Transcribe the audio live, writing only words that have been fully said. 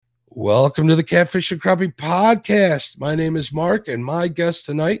Welcome to the Catfish and Crappie podcast. My name is Mark, and my guest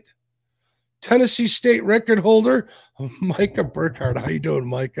tonight, Tennessee State record holder, Micka Burkhart. How you doing,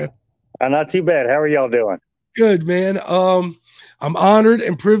 Micka? Not too bad. How are y'all doing? Good, man. I'm honored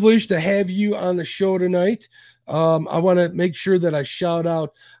and privileged to have you on the show tonight. I want to make sure that I shout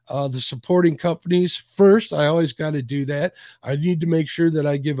out the supporting companies first. I always got to do that. I need to make sure that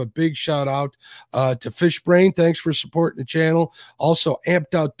I give a big shout out to Fish Brain. Thanks for supporting the channel. Also,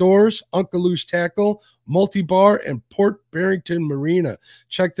 Amped Outdoors, Uncle Lou's Tackle, Multi-Bar, and Port Barrington Marina.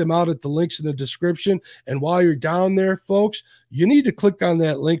 Check them out at the links in the description. And while you're down there, folks, you need to click on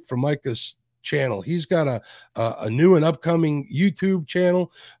that link for Micka's channel. He's got a new and upcoming YouTube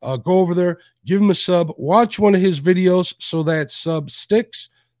channel. Go over there, give him a sub, watch one of his videos so that sub sticks.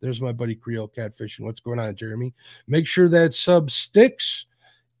 There's my buddy Creole Catfishing. What's going on, Jeremy? Make sure that sub sticks,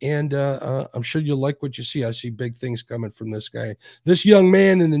 and I'm sure you'll like what you see. I see big things coming from this guy, this young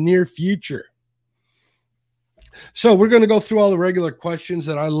man in the near future. So we're going to go through all the regular questions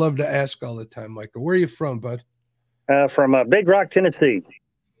that I love to ask all the time. Micka, where are you from, bud? From Big Rock, Tennessee.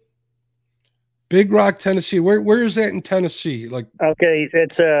 Big Rock, Tennessee. Where is that in Tennessee? Like, okay,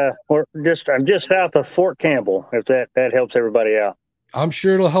 it's I'm just south of Fort Campbell. If that helps everybody out. I'm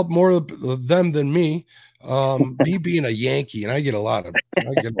sure it'll help more of them than me. Me being a Yankee, and I get a lot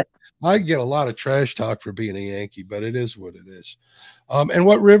of trash talk for being a Yankee, but it is what it is. And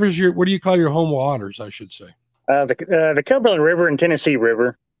what do you call your home waters? I should say. The Cumberland River and Tennessee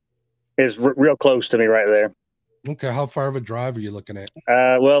River is real close to me right there. Okay, how far of a drive are you looking at?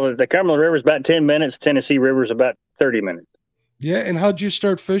 Well, the Cumberland River is about 10 minutes. Tennessee River is about 30 minutes. Yeah, and how'd you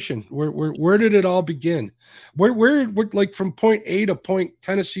start fishing? Where did it all begin? Where like from point A to point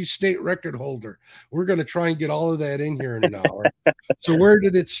Tennessee State record holder? We're going to try and get all of that in here in an hour. So where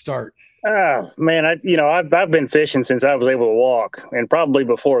did it start? Oh man, I've been fishing since I was able to walk, and probably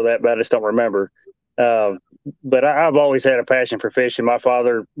before that, but I just don't remember. But I've always had a passion for fishing. My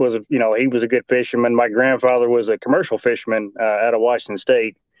father was, he was a good fisherman. My grandfather was a commercial fisherman out of Washington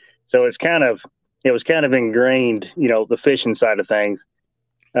State. So it was kind of ingrained, the fishing side of things.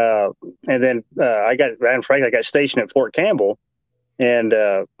 And then I got stationed at Fort Campbell, and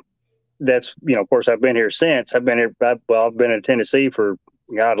that's, of course, I've been here since. I've been in Tennessee for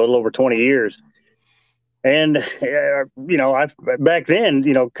a little over 20 years. And, back then,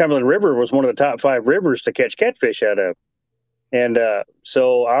 Cumberland River was one of the top 5 rivers to catch catfish out of. And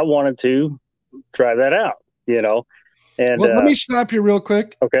so I wanted to try that out, And well, let me stop you real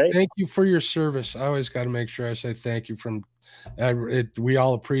quick. Okay. Thank you for your service. I always got to make sure I say thank you we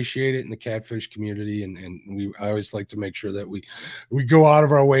all appreciate it in the catfish community. And I always like to make sure that we go out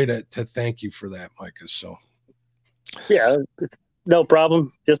of our way to thank you for that, Micka. So. Yeah, no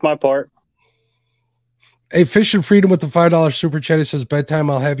problem. Just my part. Hey, Fishing Freedom with the $5 super chat. It says bedtime.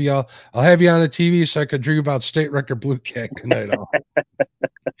 I'll have you on the TV so I could dream about state record blue cat tonight.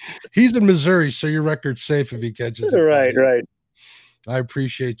 He's in Missouri, so your record's safe if he catches it. Right. I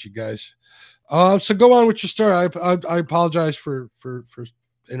appreciate you guys. So go on with your story. I apologize for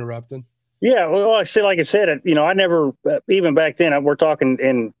interrupting. Yeah, well, like I said, I never, even back then, we're talking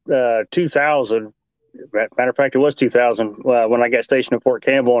in 2000. Matter of fact, it was 2000 when I got stationed at Fort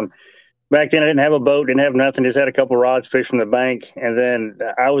Campbell. And back then, I didn't have a boat, didn't have nothing, just had a couple of rods, fish from the bank. And then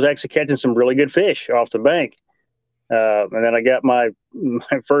I was actually catching some really good fish off the bank. And then I got my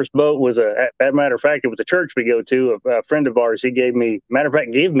first boat was matter of fact, it was a church we go to. A friend of ours, he gave me a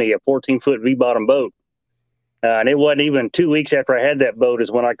 14-foot V-bottom boat. And it wasn't even 2 weeks after I had that boat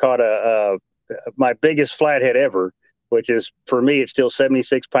is when I caught my biggest flathead ever, which is, for me, it's still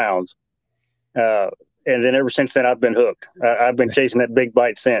 76 pounds. And then ever since then, I've been hooked. I've been chasing that big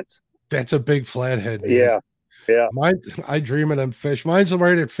bite since. That's a big flathead, man. Yeah. I dream of them fish. Mine's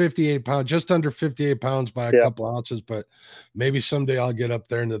right at 58 pounds, just under 58 pounds by a couple ounces, but maybe someday I'll get up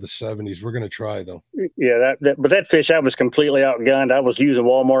there into the 70s. We're going to try, though. Yeah, but that fish, I was completely outgunned. I was using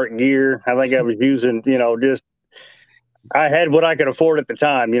Walmart gear. I think I was using, I had what I could afford at the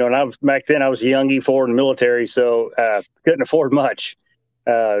time, and back then I was a young E4 in the military, so couldn't afford much.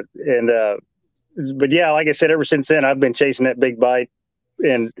 But yeah, like I said, ever since then, I've been chasing that big bite,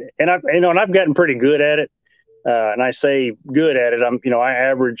 and I've gotten pretty good at it. And I say good at it. I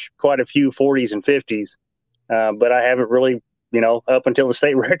average quite a few 40s and 50s, but I haven't really, up until the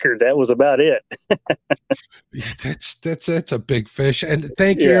state record, that was about it. Yeah, that's a big fish. And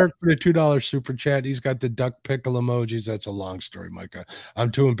thank you, Eric, for the $2 super chat. He's got the duck pickle emojis. That's a long story, Micka. I'm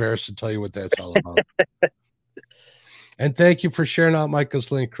too embarrassed to tell you what that's all about. And thank you for sharing out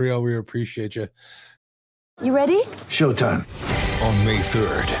Micka's link, Creole. We appreciate you. You ready? Showtime. On May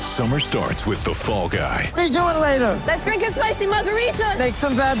 3rd, summer starts with The Fall Guy. What are you doing later? Let's drink a spicy margarita. Make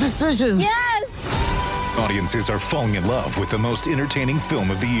some bad decisions. Yes. Audiences are falling in love with the most entertaining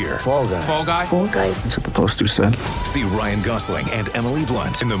film of the year. Fall Guy. Fall Guy? Fall Guy. That's what the poster said. See Ryan Gosling and Emily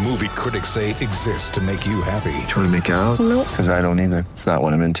Blunt in the movie critics say exists to make you happy. Trying to make it out? Nope. Because I don't either. It's not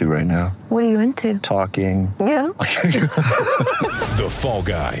what I'm into right now. What are you into? Talking. Yeah. The Fall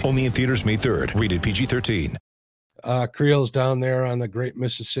Guy. Only in theaters May 3rd. Rated PG-13. Creel's down there on the Great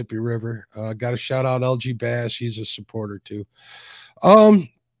Mississippi River. Got to shout out LG Bass. He's a supporter too.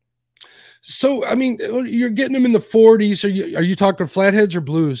 So, I mean, you're getting them in the 40s. Are you talking flatheads or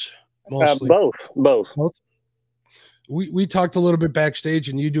blues? Mostly? Both. We talked a little bit backstage,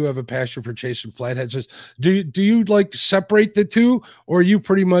 and you do have a passion for chasing flatheads. Do you like separate the two, or are you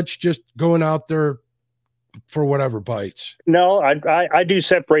pretty much just going out there for whatever bites? No, I do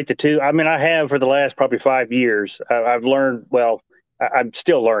separate the two. I mean, I have for the last probably 5 years. I've learned, well, I'm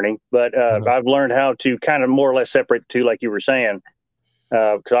still learning, but I've learned how to kind of more or less separate the two, like you were saying.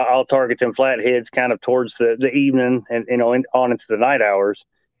 Because I'll target them flatheads kind of towards the evening and, on into the night hours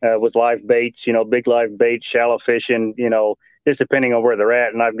with live baits, big live baits, shallow fishing, just depending on where they're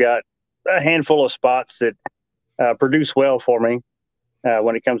at. And I've got a handful of spots that produce well for me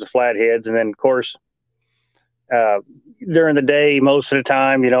when it comes to flatheads. And then, of course, during the day, most of the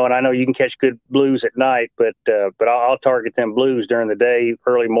time, and I know you can catch good blues at night, but I'll target them blues during the day,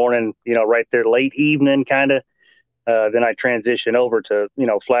 early morning, right there, late evening kind of. Then I transition over to,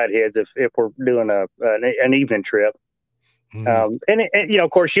 flatheads if we're doing an evening trip. And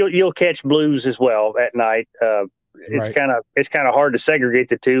of course you'll catch blues as well at night. It's kind of hard to segregate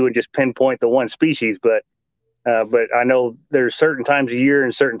the two and just pinpoint the one species, but I know there's certain times of year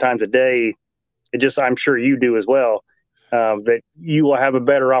and certain times of day. I'm sure you do as well, that you will have a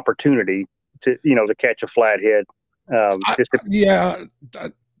better opportunity to catch a flathead.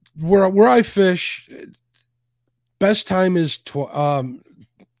 Where I fish, best time is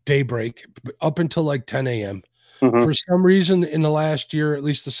daybreak up until like 10 a.m. Mm-hmm. For some reason in the last year, at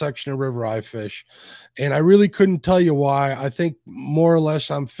least the section of river I fish, and I really couldn't tell you why. I think more or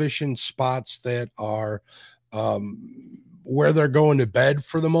less I'm fishing spots that are where they're going to bed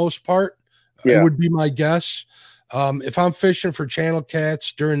for the most part. Yeah. It would be my guess. If I'm fishing for channel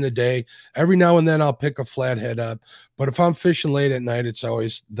cats during the day, every now and then I'll pick a flathead up. But if I'm fishing late at night, it's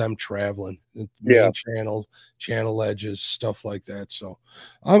always them traveling. Main channel edges, stuff like that. So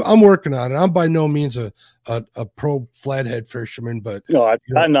I'm working on it. I'm by no means a pro flathead fisherman, but no,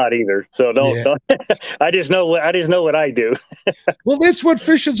 I'm not either. So don't. I just know what I do. Well, that's what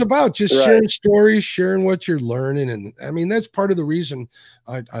fishing's about. Just sharing stories, sharing what you're learning, and I mean that's part of the reason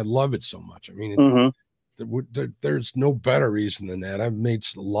I love it so much. I mean. There's no better reason than that. I've made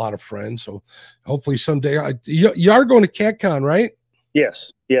a lot of friends, so hopefully someday you are going to CatCon, right?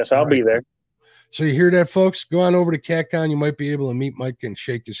 Yes, I'll be there. So you hear that, folks? Go on over to CatCon. You might be able to meet Mike and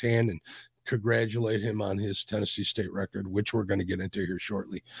shake his hand and congratulate him on his Tennessee state record, which we're going to get into here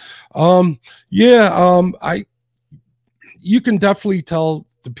shortly. You can definitely tell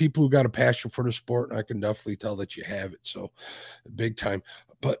the people who got a passion for the sport. I can definitely tell that you have it. So big time.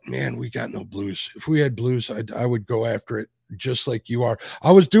 But man, we got no blues. If we had blues, I would go after it just like you are. I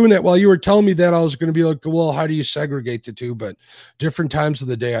was doing that while you were telling me that. I was going to be like, well, how do you segregate the two? But different times of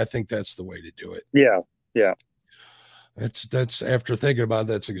the day, I think that's the way to do it. Yeah. That's after thinking about it,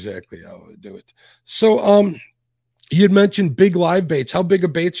 that's exactly how I would do it. So you had mentioned big live baits. How big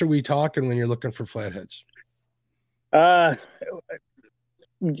of baits are we talking when you're looking for flatheads? Yeah.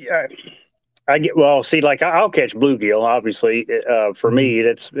 I'll catch bluegill, obviously. For me,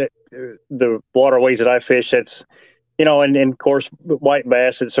 that's the waterways that I fish. That's, and of course, white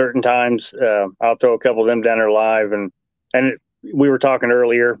bass at certain times. I'll throw a couple of them down there live. We were talking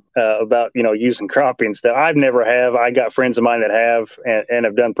earlier about, using crappie and stuff. I've never have. I got friends of mine that have and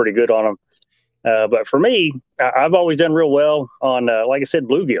have done pretty good on them. But for me, I've always done real well on, like I said,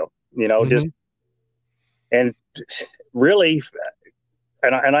 bluegill, and really,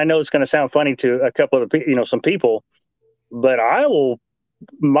 and I know it's going to sound funny to a couple of some people, but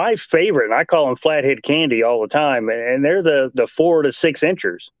my favorite, and I call them flathead candy all the time, and they're the 4 to 6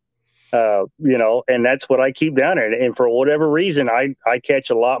 inchers, and that's what I keep down there. And for whatever reason, I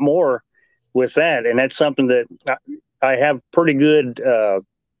catch a lot more with that, and that's something that I have pretty good.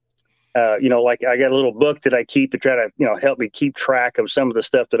 Like I got a little book that I keep to try to help me keep track of some of the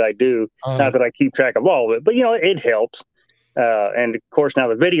stuff that I do. Not that I keep track of all of it, but it helps. And of course, now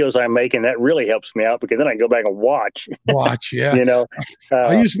the videos I'm making, that really helps me out because then I can go back and watch. Yeah. You know,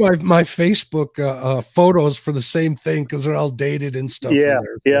 I use my Facebook photos for the same thing because they're all dated and stuff. Yeah, from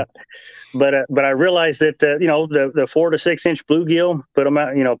there, so. yeah. But I realized that you know, the 4 to 6 inch bluegill, put them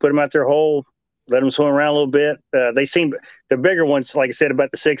out their hole, let them swim around a little bit. They seem, the bigger ones, like I said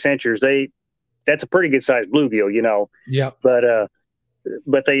about the 6 inchers, that's a pretty good sized bluegill, you know. Yeah.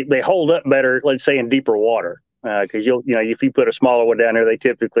 But they hold up better, let's say, in deeper water. Because if you put a smaller one down there,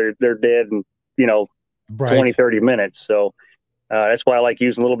 they're dead in, you know, Right. 20, 30 minutes. So that's why I like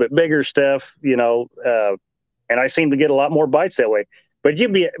using a little bit bigger stuff, you know, and I seem to get a lot more bites that way. But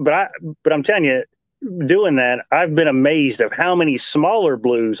I'm telling you, doing that, I've been amazed of how many smaller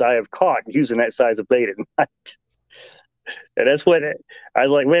blues I have caught using that size of bait at night. And that's what I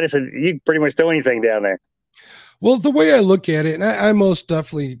was like, man, I said, you can pretty much throw anything down there. Well, the way I look at it, and I most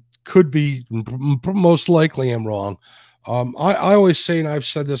definitely could be, most likely I'm wrong. I always say, and I've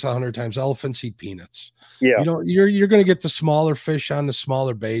said this 100 times, elephants eat peanuts. Yeah. You know, you're going to get the smaller fish on the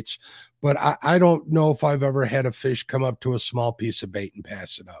smaller baits, but I don't know if I've ever had a fish come up to a small piece of bait and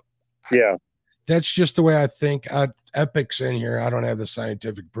pass it up. Yeah. That's just the way I think. Epic's in here. I don't have the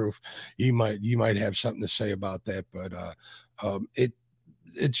scientific proof. You might have something to say about that, but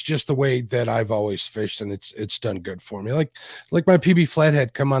it's just the way that I've always fished, and it's done good for me. Like my PB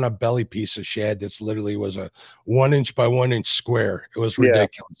flathead come on a belly piece of shad that's literally was a 1 inch by 1 inch square. It was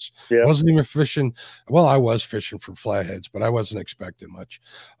ridiculous. Yeah. I wasn't even fishing. Well, I was fishing for flatheads, but I wasn't expecting much.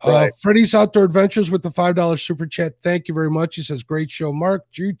 Right. Freddie's Outdoor Adventures with the $5 super chat. Thank you very much. He says, great show, Mark.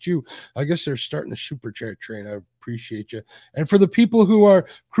 Choo. I guess they're starting the super chat train. I appreciate you. And for the people who are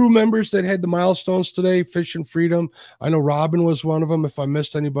crew members that had the milestones today, Fishing Freedom, I know Robin was one of them. If I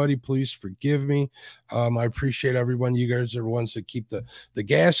missed anybody, please forgive me. I appreciate everyone. You guys are the ones that keep the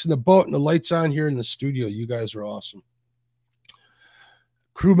gas in the boat and the lights on here in the studio. You guys are awesome.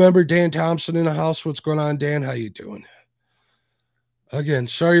 Crew member Dan Thompson in the house. What's going on, Dan? How you doing? Again,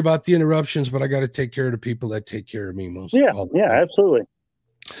 sorry about the interruptions, but I got to take care of the people that take care of me most. Yeah, absolutely.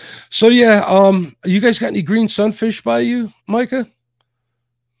 So you guys got any green sunfish by you, Micah?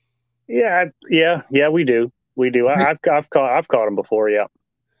 Yeah, we do. I've caught them before. Yeah.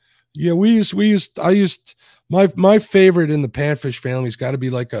 Yeah, I used my favorite in the panfish family's got to be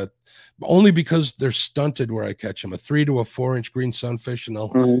like only because they're stunted where I catch them, a 3 to 4 inch green sunfish,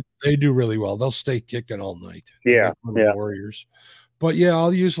 and they do really well. They'll stay kicking all night. Yeah. Warriors. But yeah,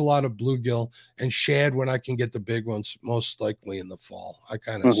 I'll use a lot of bluegill and shad when I can get the big ones, most likely in the fall. I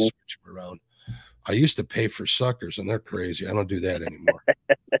kind of switch them around. I used to pay for suckers, and they're crazy. I don't do that anymore.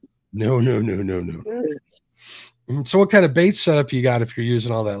 No. So what kind of bait setup you got if you're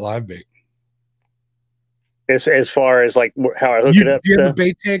using all that live bait? As far as like how I hook it up? Do you have a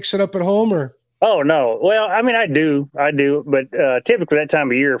bait tank set up at home, or? Oh no. Well, I mean, I do, but typically that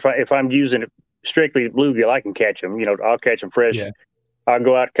time of year, if I'm using it strictly bluegill, I can catch them. You know, I'll catch them fresh. Yeah. I'll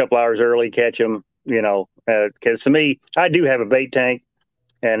go out a couple hours early, catch them. You know, because to me, I do have a bait tank,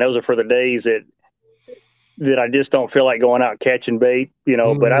 and those are for the days that I just don't feel like going out catching bait. You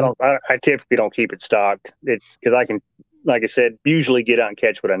know, but I typically don't keep it stocked. It's because I can, like I said, usually get out and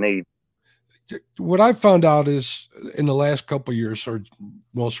catch what I need. What I found out is in the last couple of years, or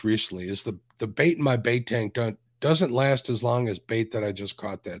most recently, is the bait in my bait tank doesn't last as long as bait that I just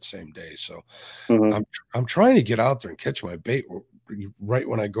caught that same day. So I'm trying to get out there and catch my bait right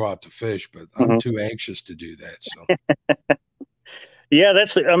when I go out to fish, but I'm too anxious to do that. So yeah,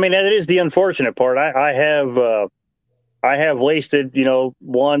 that is the unfortunate part. I have wasted,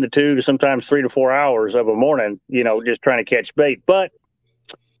 1 to 2 to sometimes 3 to 4 hours of a morning, just trying to catch bait. But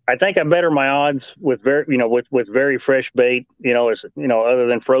I think I better my odds with very fresh bait, other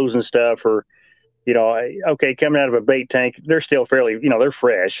than frozen stuff or, coming out of a bait tank, they're still fairly, they're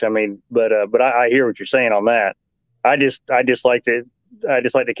fresh. I mean, but I hear what you're saying on that. I just like to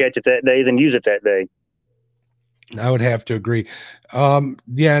catch it that day, then use it that day. I would have to agree. And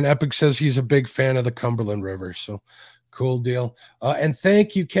Epic says he's a big fan of the Cumberland River. So cool deal. And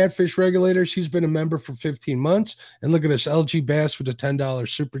thank you, Catfish Regulators. He's been a member for 15 months. And look at us, LG Bass with a $10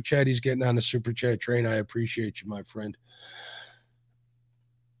 super chat. He's getting on the super chat train. I appreciate you, my friend.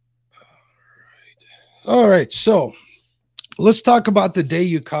 All right. So let's talk about the day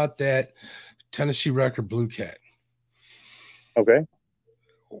you caught that Tennessee record blue cat. Okay.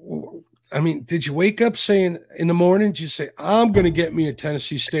 I mean, did you wake up saying in the morning, did you say, I'm going to get me a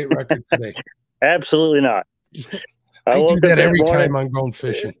Tennessee state record today? Absolutely not. I do that every time I'm going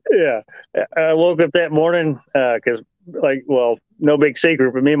fishing. Yeah. I woke up that morning because, no big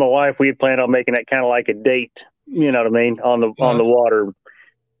secret, but me and my wife, we had planned on making that kind of like a date, you know what I mean, on the water.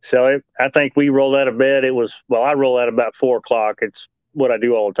 So I think we rolled out of bed. I roll out about 4 o'clock. It's what I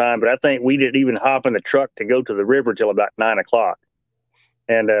do all the time. But I think we didn't even hop in the truck to go to the river till about 9 o'clock.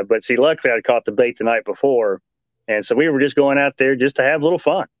 And but see, luckily I caught the bait the night before, and so we were just going out there just to have a little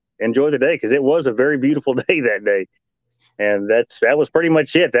fun, enjoy the day, because it was a very beautiful day that day. And that was pretty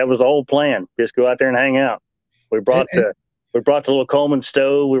much it. That was the whole plan. Just go out there and hang out. We brought the little Coleman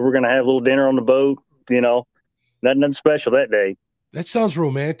stove. We were going to have a little dinner on the boat. Nothing special that day. That sounds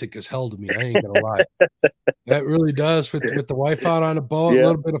romantic as hell to me. I ain't gonna lie. That really does. With the wife out on a boat, a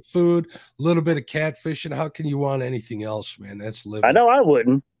little bit of food, a little bit of catfishing. How can you want anything else, man? That's living. I know I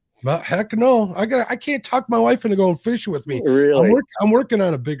wouldn't. But heck no. I can't talk my wife into going fishing with me. Really? I'm working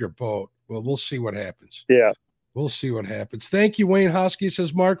on a bigger boat. Well, we'll see what happens. Yeah. We'll see what happens. Thank you, Wayne Hosky.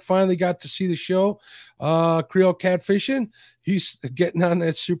 Says Mark finally got to see the show. Creole Catfishing. He's getting on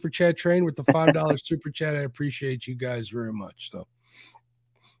that super chat train with the $5 super chat. I appreciate you guys very much. So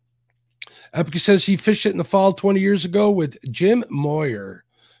Epic says he fished it in the fall 20 years ago with Jim Moyer.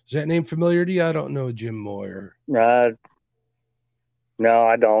 Is that name familiar to you? I don't know Jim Moyer. No,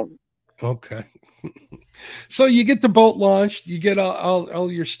 I don't. Okay. So you get the boat launched, you get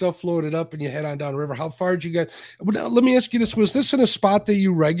all your stuff loaded up, and you head on down the river. How far did you get? Well, let me ask you this. Was this in a spot that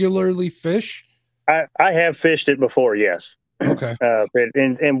you regularly fish? I have fished it before, yes. Okay.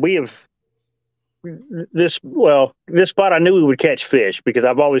 And we have this spot I knew we would catch fish because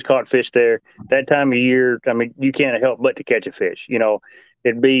I've always caught fish there. That time of year, I mean, you can't help but to catch a fish.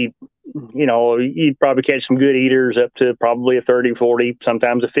 It'd be, you'd probably catch some good eaters up to probably a 30, 40,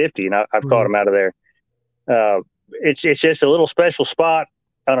 sometimes a 50. And I've caught them out of there. It's just a little special spot.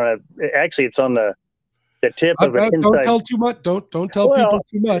 I don't know. Actually, it's on the tip of an inside. Don't tell too much. Don't tell people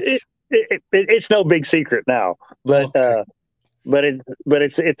too much. It's no big secret now, but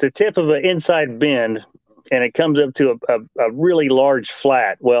it's a tip of an inside bend, and it comes up to a really large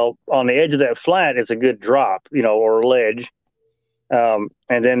flat. Well, on the edge of that flat is a good drop, or a ledge. And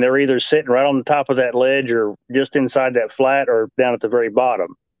then they're either sitting right on the top of that ledge or just inside that flat or down at the very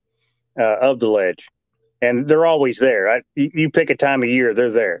bottom of the ledge. And they're always there. You pick a time of year,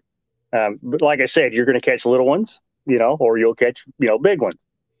 they're there. But like I said, you're going to catch little ones, or you'll catch, big ones.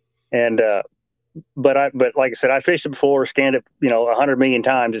 And, but like I said, I fished it before, scanned it, 100 million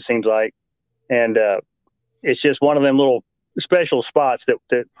times, it seems like. And it's just one of them little special spots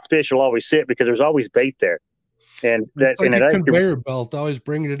that fish will always sit because there's always bait there. And that's like a conveyor belt, always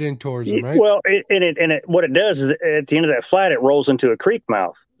bringing it in towards them, right? Well, what it does is at the end of that flat, it rolls into a creek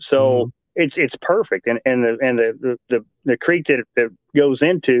mouth. So it's perfect. And the creek that goes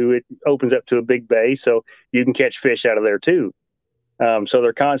into it opens up to a big bay, so you can catch fish out of there too. So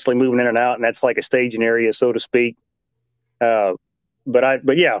they're constantly moving in and out, and that's like a staging area, so to speak. But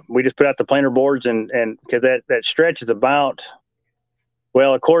yeah, we just put out the planer boards, and because that stretch is about,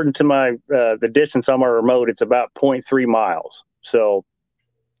 well, according to my the distance on my remote, it's about 0.3 miles. So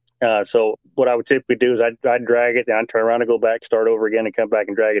what I would typically do is I'd drag it, then I'd turn around and go back, start over again, and come back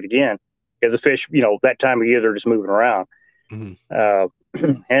and drag it again. Because the fish, that time of year, they're just moving around.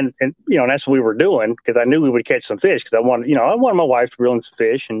 Mm-hmm. And that's what we were doing because I knew we would catch some fish because I wanted my wife to reel in some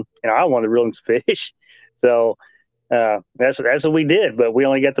fish, and I wanted to reel in some fish. So that's what we did, but we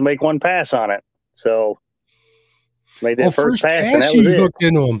only got to make one pass on it. So made that first pass, and that was it. Hooked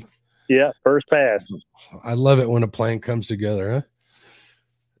into them. Yeah, first pass. I love it when a plan comes together, huh?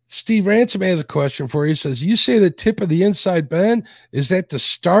 Steve Ransom has a question for you. He says, you say the tip of the inside bend, is that the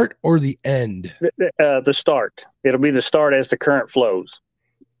start or the end? The start. It'll be the start as the current flows.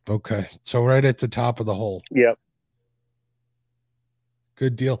 Okay. So right at the top of the hole. Yep.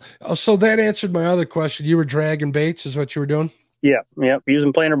 Good deal. Oh, so that answered my other question. You were dragging baits is what you were doing? Yeah. Yep.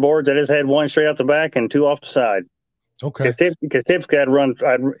 Using planer boards. I just had one straight out the back and two off the side. Okay. Because typically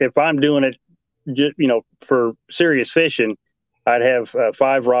if I'm doing it just, for serious fishing, I'd have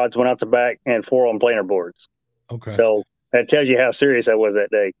 5 rods, one out the back, and 4 on planer boards. Okay. So that tells you how serious I was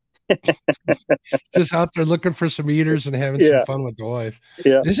that day. Just out there looking for some eaters and having some fun with the wife.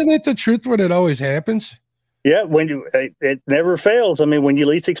 Yeah. Isn't it the truth when it always happens? Yeah. It never fails. I mean, when you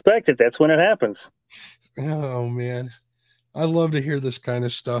least expect it, that's when it happens. Oh, man. I love to hear this kind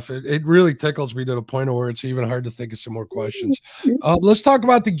of stuff. It really tickles me to the point where it's even hard to think of some more questions. Let's talk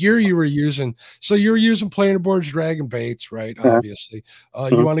about the gear you were using. So you were using planer boards, dragging baits, right? Obviously.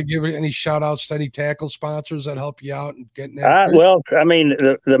 You want to give any shout outs to any tackle sponsors that help you out and getting that? Well, I mean,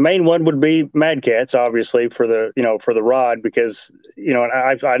 the main one would be Mad Cats, obviously, for the rod, because,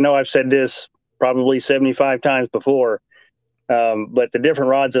 I know I've said this probably 75 times before, but the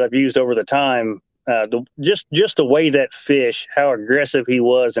different rods that I've used over the time, just the way that fish, how aggressive he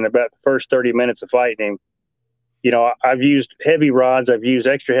was in about the first 30 minutes of fighting him, I've used heavy rods, I've used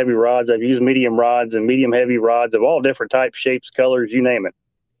extra heavy rods, I've used medium rods and medium heavy rods of all different types, shapes, colors, you name it.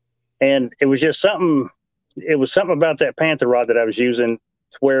 And it was just something about that Panther rod that I was using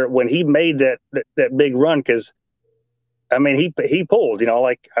where when he made that big run, because I mean, he pulled,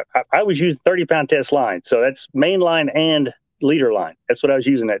 like I was using 30-pound test line. So that's main line and leader line. That's what I was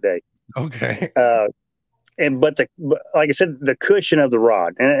using that day. Okay. But like I said, the cushion of the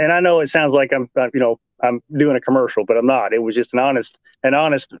rod, and I know it sounds like I'm doing a commercial, but I'm not. It was just an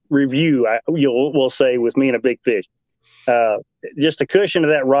honest review. We'll say with me and a big fish, just the cushion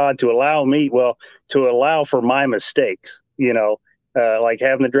of that rod to allow for my mistakes, like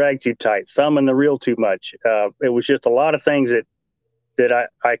having the drag too tight, thumbing the reel too much. It was just a lot of things that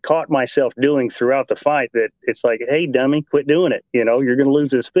I caught myself doing throughout the fight that it's like, hey, dummy, quit doing it. You're going to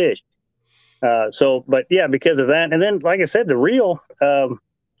lose this fish. But yeah, because of that. And then, like I said, the reel,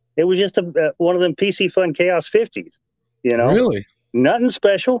 it was just one of them PC Fun Chaos 50s, Really? Nothing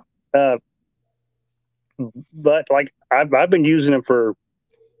special. But like I've been using them for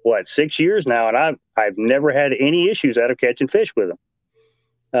 6 years now, and I've never had any issues out of catching fish with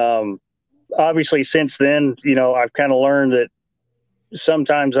them. Obviously since then, I've kind of learned that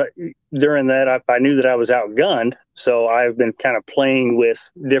sometimes during that, I knew that I was outgunned. So I've been kind of playing with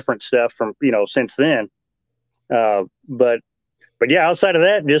different stuff from, since then. But yeah, outside of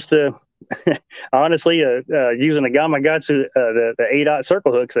that, just honestly, using the Gamakatsu, the 8/0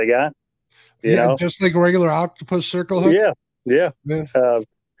 circle hooks they got, just like a regular octopus circle hook. Yeah.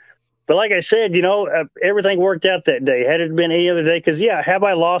 But like I said, everything worked out that day. Had it been any other day, because have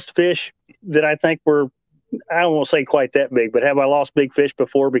I lost fish that I think were, I won't say quite that big, but have I lost big fish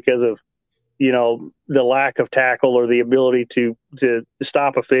before because of, the lack of tackle or the ability to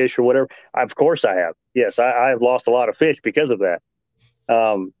stop a fish or whatever? Of course I have. Yes, I have lost a lot of fish because of that.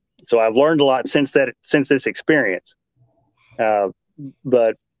 So I've learned a lot since this experience.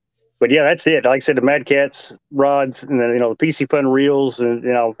 But yeah, that's it. Like I said, the Mad Cats rods, and then, the PC Fun reels. And,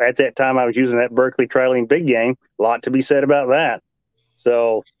 at that time I was using that Berkeley Trilene big game. A lot to be said about that.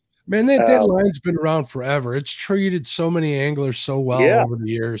 So, man, that line's been around forever. It's treated so many anglers so well over the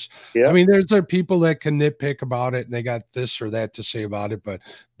years. Yeah. I mean, there's people that can nitpick about it and they got this or that to say about it, but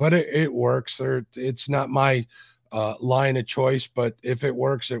it works. It's not my line of choice, but if it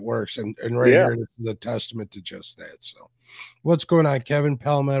works, it works. And right here, this is a testament to just that. So what's going on, Kevin?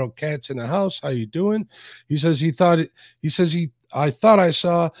 Palmetto Cat's in the house. How you doing? He says I thought I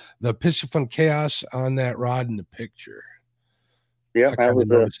saw the PC Fun Chaos on that rod in the picture. Yeah, I was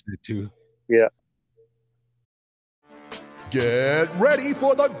noticed it too. Yeah. Get ready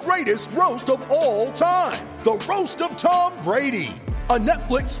for the greatest roast of all time, the Roast of Tom Brady, a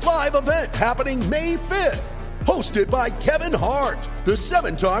Netflix live event happening May 5th. Hosted by Kevin Hart, the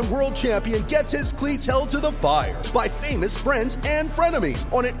 7-time world champion gets his cleats held to the fire by famous friends and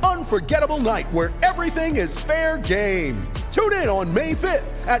frenemies on an unforgettable night where everything is fair game. Tune in on May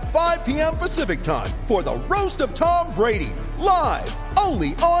 5th at 5 p.m. Pacific time for the Roast of Tom Brady, live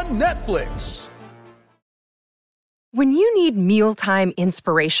only on Netflix. When you need mealtime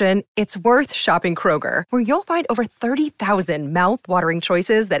inspiration, it's worth shopping Kroger, where you'll find over 30,000 mouth-watering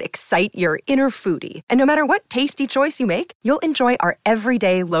choices that excite your inner foodie. And no matter what tasty choice you make, you'll enjoy our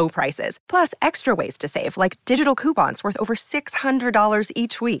everyday low prices, plus extra ways to save, like digital coupons worth over $600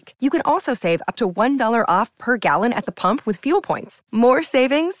 each week. You can also save up to $1 off per gallon at the pump with fuel points. More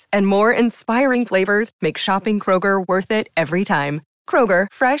savings and more inspiring flavors make shopping Kroger worth it every time. Kroger,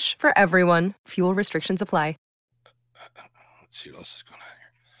 fresh for everyone. Fuel restrictions apply. Let's see what else is going on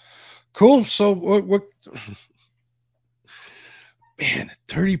here. Cool. So what man,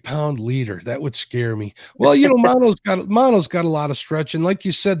 a 30-pound leader, that would scare me. Well, Mono's got a lot of stretch, and like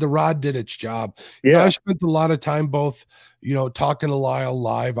you said, the rod did its job. I spent a lot of time both talking to Lyle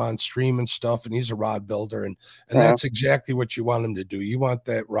live on stream and stuff, and he's a rod builder, and that's exactly what you want him to do. You want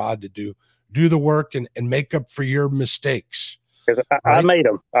that rod to do the work and make up for your mistakes. Because I made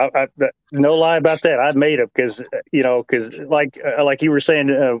them. No lie about that. I made them because like you were saying,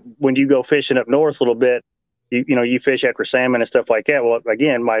 when you go fishing up north a little bit, you fish after salmon and stuff like that. Well,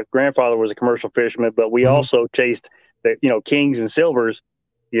 again, my grandfather was a commercial fisherman, but we also chased the kings and silvers,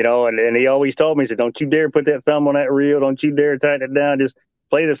 and he always told me, he said, "Don't you dare put that thumb on that reel. Don't you dare tighten it down. Just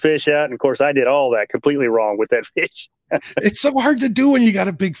play the fish out." And of course, I did all that completely wrong with that fish. It's so hard to do when you got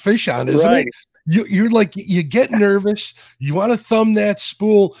a big fish on, isn't it? You're like, you get nervous. You want to thumb that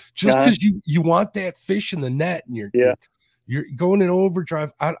spool just because you want that fish in the net, and you're going in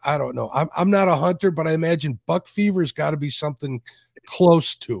overdrive. I don't know. I'm not a hunter, but I imagine buck fever's got to be something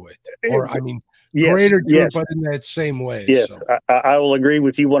close to it, or greater to it, but in that same way. Yes, so. I will agree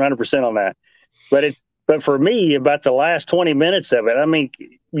with you 100% on that. But it's but for me, about the last 20 minutes of it, I mean,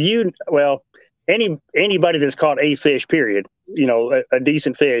 anybody that's caught a fish, period, a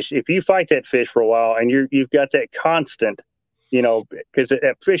decent fish, if you fight that fish for a while and you've got that constant, because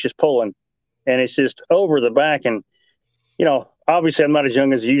that fish is pulling and it's just over the back. And, obviously I'm not as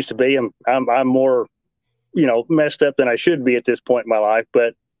young as I used to be. I'm more, messed up than I should be at this point in my life,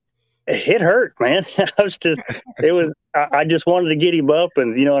 but it hurt, man. I just wanted to get him up,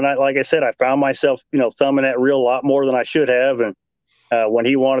 and like I said, I found myself, thumbing that reel a lot more than I should have. And when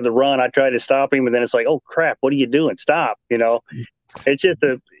he wanted to run, I tried to stop him, and then it's like, oh crap, what are you doing? Stop. It's just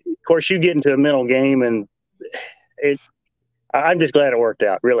of course you get into a mental game, and I'm just glad it worked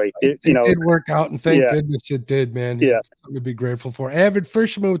out. Really, it did work out, and thank goodness it did, man. Yeah, something to be grateful for. Avid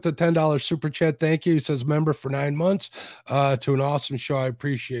Fisherman with the $10 super chat. Thank you. He says member for 9 months. To an awesome show. I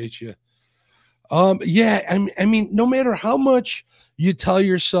appreciate you. I mean, no matter how much you tell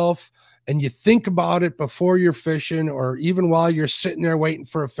yourself and you think about it before you're fishing, or even while you're sitting there waiting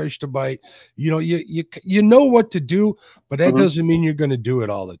for a fish to bite, you know what to do, but that doesn't mean you're going to do it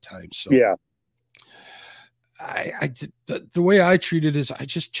all the time. So yeah. The way I treat it is I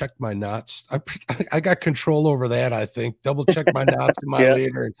just check my knots. I got control over that. I think double check my knots in my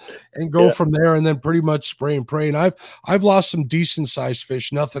leader and go from there, and then pretty much spray and pray. And I've lost some decent sized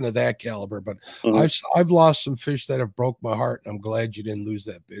fish, nothing of that caliber, but I've lost some fish that have broke my heart. And I'm glad you didn't lose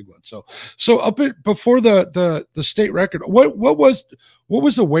that big one. So before the state record, what was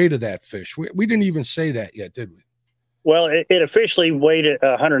the weight of that fish? We didn't even say that yet, did we? Well, it officially weighed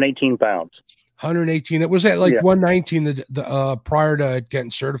 118 pounds. 118. It was at like 119 the prior to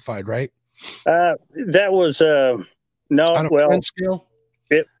getting certified, right? That was no. On a friend scale.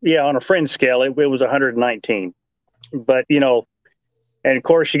 On a friend scale, it was 119. But and of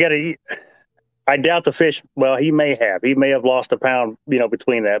course you got to. I doubt the fish. Well, he may have lost a pound.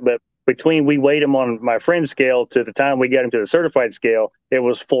 Between that, but between we weighed him on my friend scale to the time we got him to the certified scale, it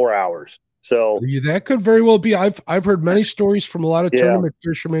was 4 hours. So that could very well be. I've heard many stories from a lot of tournament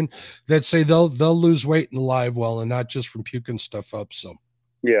fishermen that say they'll lose weight in the live well and not just from puking stuff up. So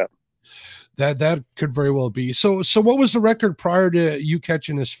that could very well be. So what was the record prior to you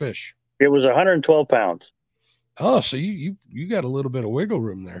catching this fish? It was 112 pounds. Oh, so you got a little bit of wiggle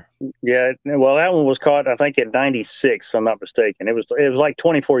room there. Yeah. Well, that one was caught, I think, at 96, if I'm not mistaken. It was like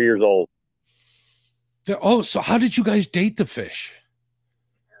 24 years old. Oh, so how did you guys date the fish?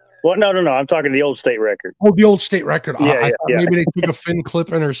 Well, no. I'm talking the old state record. Oh, the old state record. Yeah, maybe they took a fin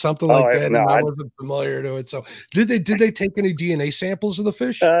clipping or something like that. No, and I wasn't familiar to it. So did they take any DNA samples of the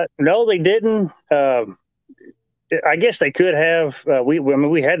fish? No, they didn't. I guess they could have.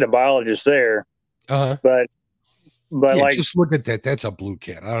 We had the biologist there. But like, just look at that. That's a blue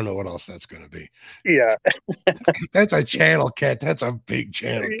cat. I don't know what else that's going to be. Yeah. That's a channel cat. That's a big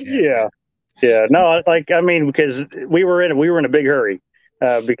channel cat. Yeah. Yeah. No, because we were in a big hurry.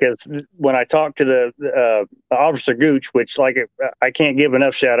 Because when I talked to the Officer Gooch, which I can't give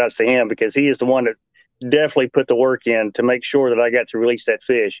enough shout outs to him, because he is the one that definitely put the work in to make sure that I got to release that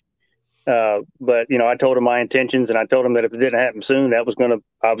fish. But I told him my intentions, and I told him that if it didn't happen soon, I was going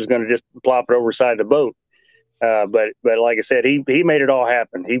to just plop it over the side of the boat. But like I said, he made it all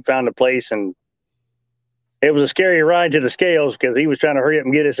happen. He found a place, and it was a scary ride to the scales because he was trying to hurry up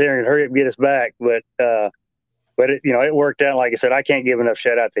and get us there and hurry up and get us back. But it worked out. Like I said, I can't give enough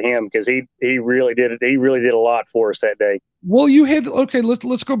shout out to him because he really did it. He really did a lot for us that day. Well, you had, okay,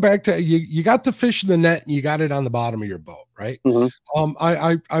 let's go back to, you got the fish in the net and you got it on the bottom of your boat, right?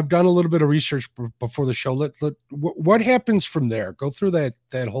 I've done a little bit of research before the show. What happens from there? Go through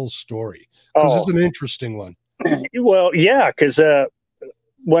that whole story, because it's an interesting one. Well, yeah, because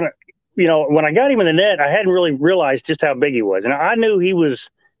when I got him in the net, I hadn't really realized just how big he was, and I knew he was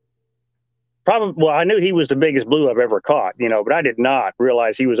I knew he was the biggest blue I've ever caught, but I did not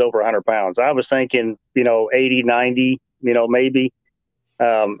realize he was over 100 pounds. I was thinking, 80, 90, maybe.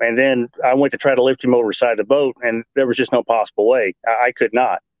 And then I went to try to lift him over the side of the boat, and there was just no possible way. I could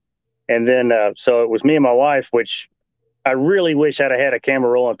not. And then, so it was me and my wife, which I really wish I'd have had a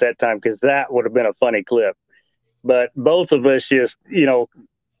camera rolling at that time, because that would have been a funny clip. But both of us just,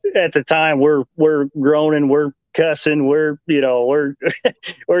 at the time we're groaning, we're cussing, we're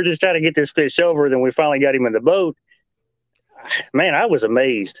we're just trying to get this fish over. Then we finally got him in the boat. Man, I was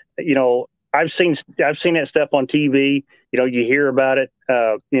amazed. I've seen that stuff on TV. You hear about it.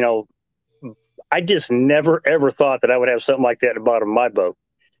 I just never ever thought that I would have something like that at the bottom of my boat.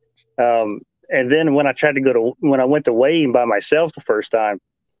 And then when I went to weigh him by myself the first time,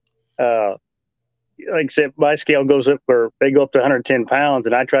 like I said, my scale goes up, or they go up to 110 pounds,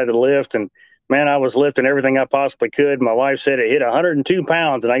 and I tried to lift, and man, I was lifting everything I possibly could. My wife said it hit 102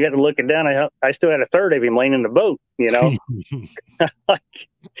 pounds, and I got to looking down. I still had a third of him laying in the boat, I was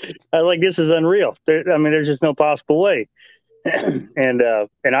like, this is unreal. There's just no possible way. And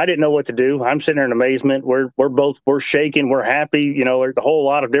I didn't know what to do. I'm sitting there in amazement. We're shaking. We're happy. There's a whole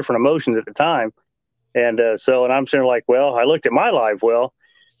lot of different emotions at the time. And I'm sitting there like, well, I looked at my live well,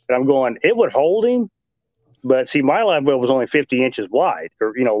 and I'm going, it would hold him. But see, my live well was only 50 inches wide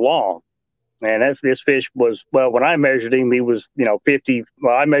or, long. And this fish was, well, when I measured him, he was, 50.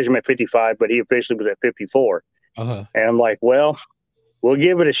 Well, I measured him at 55, but he officially was at 54. Uh-huh. And I'm like, well, we'll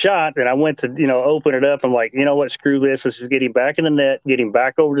give it a shot. And I went to, open it up. I'm like, you know what, screw this. Let's just get him back in the net, get him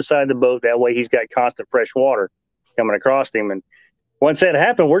back over the side of the boat. That way he's got constant fresh water coming across him. And once that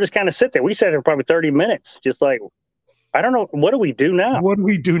happened, we're just kind of sit there. We sat there probably 30 minutes, just like, I don't know. What do we do now? What do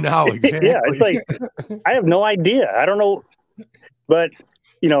we do now? Exactly. Yeah, it's like, I have no idea. I don't know. But,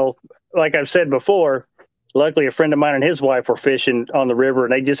 like I've said before, luckily a friend of mine and his wife were fishing on the river,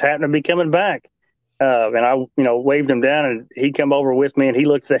 and they just happened to be coming back. And I, waved him down, and he come over with me, and he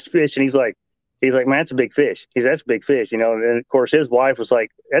looked at that fish, and he's like, man, that's a big fish. That's a big fish, And of course his wife was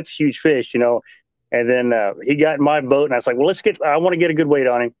like, that's a huge fish, And then he got in my boat, and I was like, well, I want to get a good weight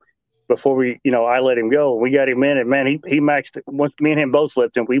on him before we, I let him go. We got him in, and man, he maxed, once me and him both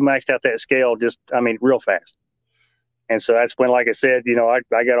flipped him, we maxed out that scale real fast. And so that's when, like I said, I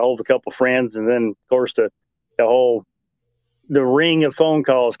got a hold of a couple of friends, and then of course the ring of phone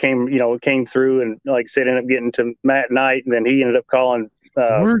calls came through, and like I said, ended up getting to Matt Knight, and then he ended up calling.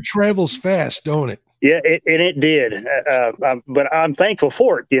 Word travels fast, don't it? Yeah, it did. But I'm thankful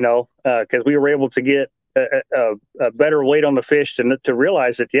for it, because we were able to get a better weight on the fish to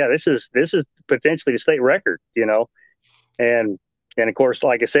realize that, yeah, this is potentially a state record, and of course,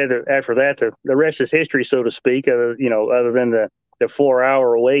 like I said, after that, the rest is history, so to speak. Other than the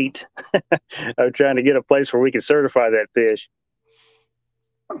 4-hour wait of trying to get a place where we could certify that fish.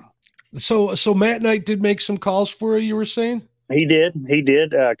 So Matt Knight did make some calls for you were saying? He did.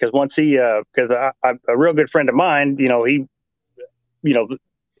 Because once a real good friend of mine, of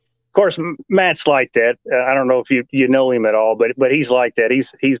course, Matt's like that. I don't know if you know him at all, but he's like that. He's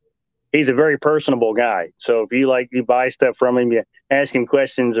a very personable guy. So if you buy stuff from him, you ask him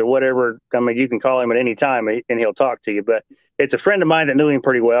questions or whatever, you can call him at any time and he'll talk to you. But it's a friend of mine that knew him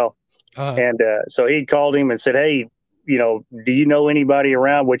pretty well. Uh-huh. And so he called him and said, hey, do you know anybody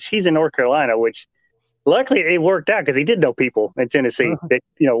around? Which he's in North Carolina, which luckily it worked out because he did know people in Tennessee uh-huh. that,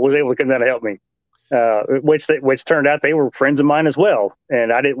 was able to come down and help me. Which turned out they were friends of mine as well.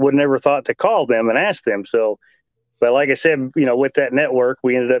 And I would never thought to call them and ask them. So, but like I said, with that network,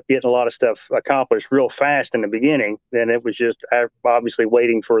 we ended up getting a lot of stuff accomplished real fast in the beginning. And it was just obviously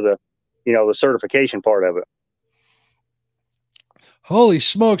waiting for the certification part of it. Holy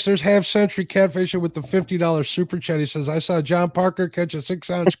smokes. There's Half Century Catfishing with the $50 super chat. He says, I saw John Parker catch a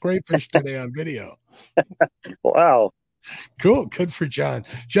 6-ounce crayfish today on video. Wow. Cool. Good for John.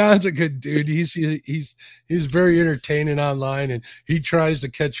 John's a good dude. He's very entertaining online, and he tries to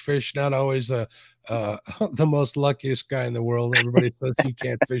catch fish. Not always the most luckiest guy in the world. Everybody says he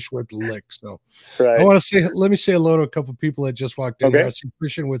can't fish with the lick. So right. Let me say hello to a couple of people that just walked in. Okay. Here. I see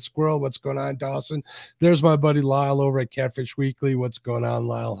Fishing with Squirrel. What's going on, Dawson? There's my buddy Lyle over at Catfish Weekly. What's going on,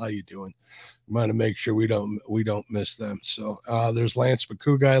 Lyle? How you doing? We want to make sure we don't miss them. So there's Lance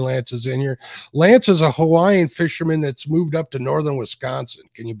McCougai. Lance is in here. Lance is a Hawaiian fisherman that's moved up to northern Wisconsin.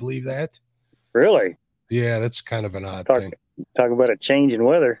 Can you believe that? Really? Yeah, that's kind of an odd thing. Talk about a change in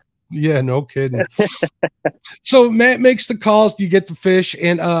weather. Yeah, no kidding. So Matt makes the calls. You get the fish.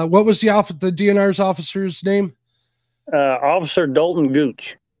 And what was the DNR's officer's name? Officer Dalton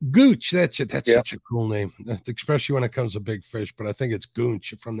Gooch. Gooch, that's it. That's such a cool name, especially when it comes to big fish. But I think it's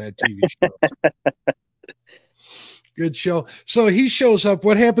Gooch from that TV show. Good show. So he shows up.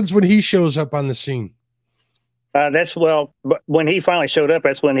 What happens when he shows up on the scene? But when he finally showed up,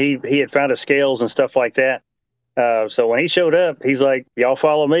 that's when he had found his scales and stuff like that. So when he showed up, he's like, "Y'all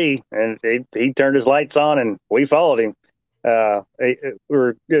follow me," and he turned his lights on, and we followed him.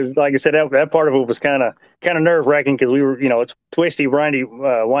 Like I said, that part of it was kind of nerve wracking because we were, it's twisty,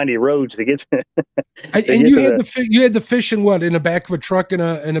 windy roads to get to. And you had the fish in what, in the back of a truck in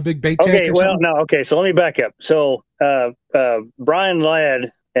a big bait tank? Okay, well, no, okay. So let me back up. So Brian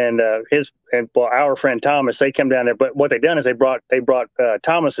Ladd and our friend Thomas, they come down there. But what they done is they brought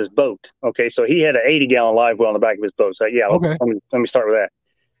Thomas's boat. Okay, so he had an 80-gallon live well on the back of his boat. So yeah, okay. Let me start with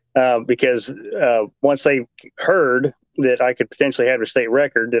that because once they heard that I could potentially have a state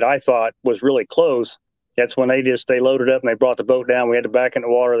record that I thought was really close, that's when they loaded up and they brought the boat down. We had to back in the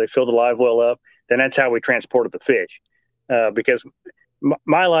water. They filled the live well up. Then that's how we transported the fish because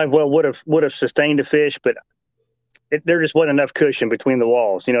my live well would have sustained a fish, but there just wasn't enough cushion between the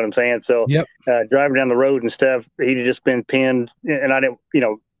walls. You know what I'm saying? So Yep. Driving down the road and stuff, he'd have just been pinned. And I didn't,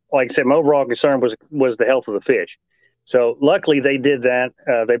 like I said, my overall concern was the health of the fish. So luckily they did that.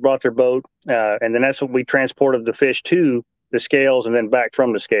 They brought their boat, and then that's what we transported the fish to the scales and then back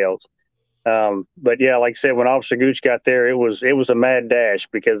from the scales. But yeah, like I said, when Officer Gooch got there, it was a mad dash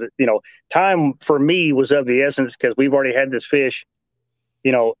because, time for me was of the essence because we've already had this fish,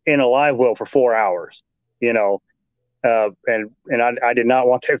 in a live well for 4 hours, and I did not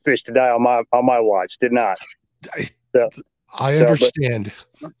want that fish to die on my watch. Did not. I understand.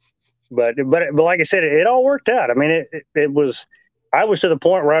 But like I said, it all worked out. I mean, it was. I was to the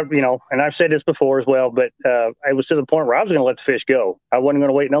point where and I've said this before as well, but I was to the point where I was going to let the fish go. I wasn't going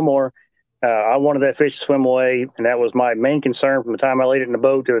to wait no more. I wanted that fish to swim away, and that was my main concern from the time I laid it in the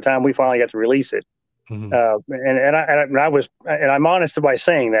boat to the time we finally got to release it. Mm-hmm. I'm honest by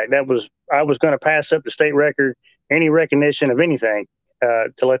saying that I was going to pass up the state record, any recognition of anything,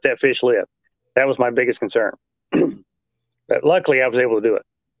 to let that fish live. That was my biggest concern. But luckily, I was able to do it.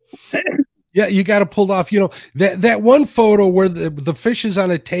 Yeah, you got to pull off. That one photo where the fish is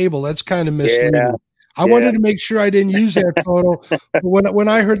on a table. That's kind of misleading. Yeah. I wanted to make sure I didn't use that photo. But when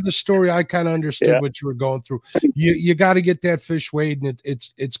I heard the story, I kind of understood what you were going through. You got to get that fish weighed, and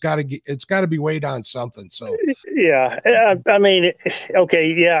it's got to be weighed on something. So yeah, I mean,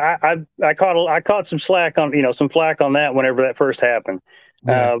 okay, yeah, I caught some slack on some flack on that whenever that first happened.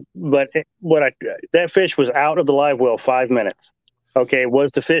 Yeah. But that fish was out of the live well 5 minutes. Okay,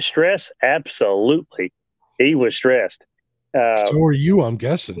 was the fish stressed? Absolutely, he was stressed. So are you, I'm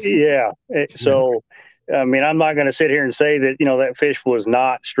guessing. Yeah. So, I mean, I'm not going to sit here and say that, that fish was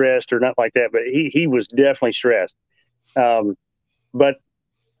not stressed or nothing like that, but he was definitely stressed. But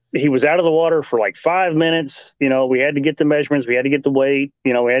he was out of the water for like 5 minutes. We had to get the measurements. We had to get the weight.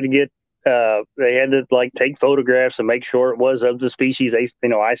 We had to get, they had to like take photographs and make sure it was of the species.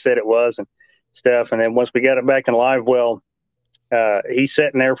 I said it was and stuff. And then once we got it back in live well, he's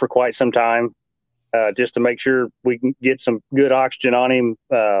sitting there for quite some time. Just to make sure we can get some good oxygen on him.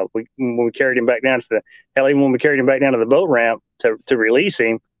 When we carried him back down to even when we carried him back down to the boat ramp to release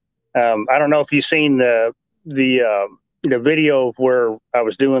him. I don't know if you've seen the video of where I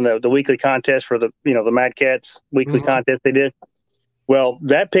was doing the weekly contest for the Mad Cats weekly contest they did. Well,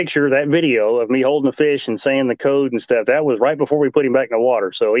 that video of me holding the fish and saying the code and stuff, that was right before we put him back in the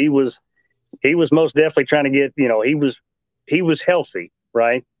water. So he was most definitely trying to get, he was healthy,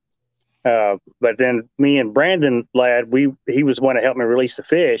 right? But then me and Brandon Ladd, he was the one to help me release the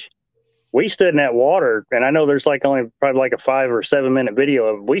fish. We stood in that water, and I know there's probably like a 5 or 7 minute video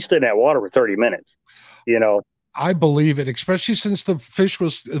of we stood in that water for 30 minutes. I believe it, especially since the fish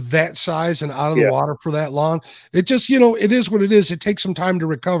was that size and out of the water for that long. It just, it is what it is. It takes some time to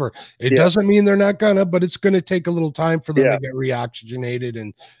recover. It doesn't mean they're not gonna, but it's going to take a little time for them to get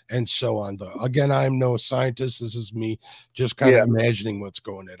reoxygenated and so on. Again, I'm no scientist. This is me just kind of imagining what's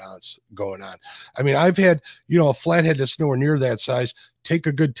going on. I mean, I've had, a flathead that's nowhere near that size take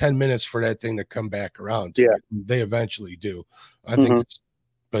a good 10 minutes for that thing to come back around. Yeah. They eventually do. I think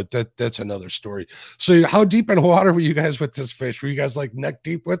but that's another story. So how deep in water were you guys with this fish? Were you guys like neck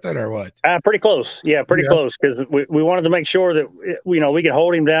deep with it or what? Pretty close. Yeah, pretty close. Because we wanted to make sure that, we could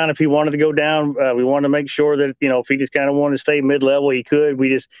hold him down if he wanted to go down. We wanted to make sure that, if he just kind of wanted to stay mid-level, he could.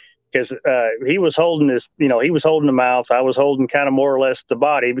 Because he was holding he was holding the mouth. I was holding kind of more or less the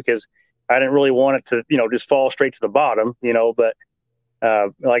body because I didn't really want it to, just fall straight to the bottom, but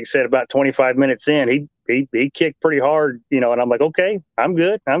like I said, about 25 minutes in, he kicked pretty hard, and I'm like, okay, I'm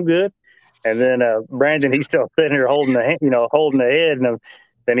good. And then Brandon, he's still sitting here holding the head, and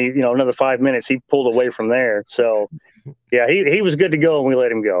then he, another 5 minutes, he pulled away from there. So yeah, he was good to go, and we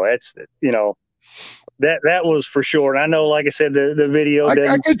let him go. That's that was for sure. And I know, like I said, the video.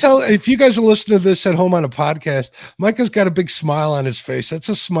 I can tell if you guys are listening to this at home on a podcast, Micah's got a big smile on his face. That's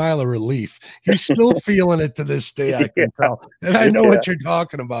a smile of relief. He's still feeling it to this day. I can tell, and I know what you're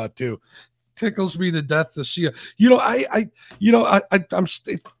talking about too. Tickles me to death to see it.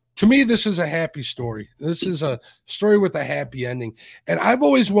 To me, this is a happy story. This is a story with a happy ending. And I've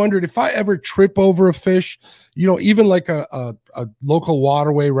always wondered if I ever trip over a fish, even like a local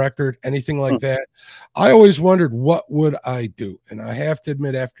waterway record, anything like that. I always wondered, what would I do? And I have to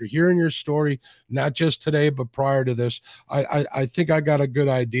admit, after hearing your story, not just today, but prior to this, I think I got a good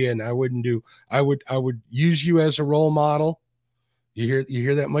idea. And I would use you as a role model. You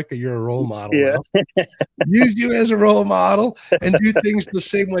hear that, Micka? You're a role model. Yeah. Use you as a role model and do things the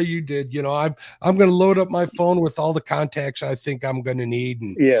same way you did. I'm going to load up my phone with all the contacts I think I'm going to need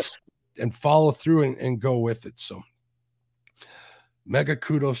and follow through and go with it. So, mega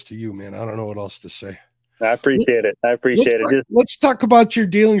kudos to you, man. I don't know what else to say. I appreciate it. Let's talk about your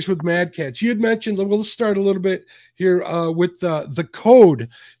dealings with Mad Cats. You had mentioned, we'll start a little bit here with the code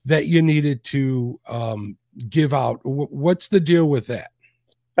that you needed to give out. What's the deal with that?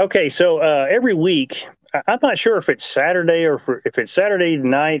 Okay, so every week, I'm not sure if it's Saturday or if it's Saturday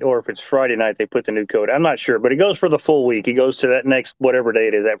night or if it's Friday night they put the new code. I'm not sure, but it goes for the full week. It goes to that next whatever day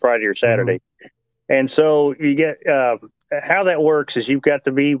it is, that Friday or Saturday. Mm-hmm. And so you get how that works is you've got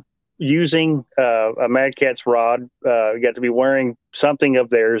to be using a Mad Cat's rod. You got to be wearing something of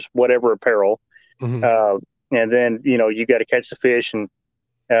theirs, whatever apparel. Mm-hmm. And then, you got to catch the fish, and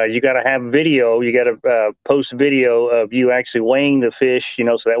you got to have video. You got to post video of you actually weighing the fish,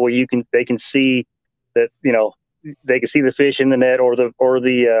 so that way they can see that, they can see the fish in the net or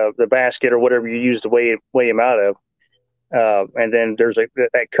the basket or whatever you use to weigh him out of. And then there's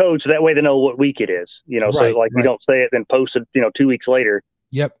that code, so that way they know what week it is, so you don't say it, then post it, 2 weeks later.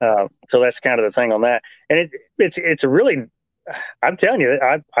 Yep. So that's kind of the thing on that. And it's a really, I'm telling you,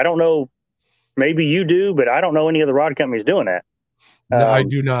 I don't know, maybe you do, but I don't know any other rod companies doing that. No, I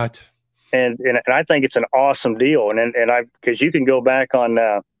do not. And I think it's an awesome deal. Because you can go back on,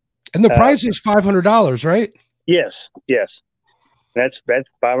 and the price is $500, right? Yes. That's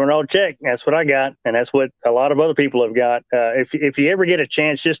 $500 check. That's what I got, and that's what a lot of other people have got. If you ever get a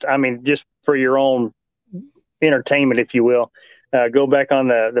chance, just for your own entertainment, if you will, go back on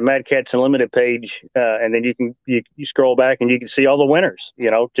the Mad Cats Unlimited page, and then you scroll back and you can see all the winners.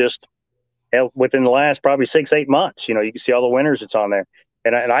 Just within the last probably 6-8 months, you can see all the winners that's on there,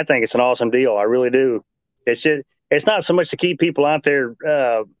 and I think it's an awesome deal. I really do. It's not so much to keep people out there,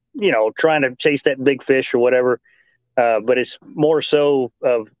 trying to chase that big fish or whatever. But it's more so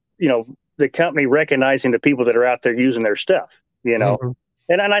of, the company recognizing the people that are out there using their stuff, mm-hmm.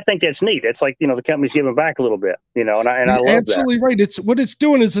 and I think that's neat. It's like, the company's giving back a little bit, and I love that. Absolutely right. It's what it's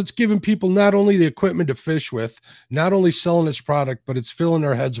doing is it's giving people not only the equipment to fish with, not only selling its product, but it's filling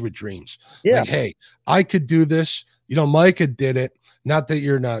their heads with dreams. Yeah. Like, hey, I could do this. Micah did it. Not that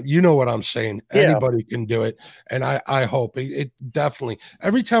you're not, you know what I'm saying. Yeah. Anybody can do it. And I hope it definitely,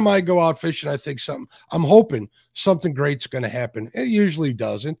 every time I go out fishing, I think I'm hoping something great's going to happen. It usually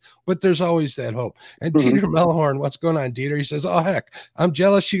doesn't, but there's always that hope. And mm-hmm. Dieter Melhorn, what's going on, Dieter? He says, oh, heck, I'm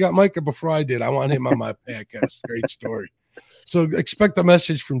jealous you got Micah before I did. I want him on my podcast. Great story. So expect a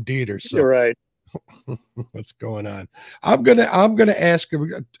message from Dieter. So you're right. What's going on? I'm gonna ask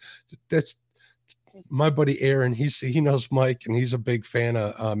him. That's my buddy Aaron. He knows Mike, and he's a big fan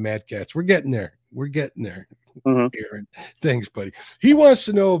of Mad Cats. We're getting there. Mm-hmm. Aaron, thanks, buddy. He wants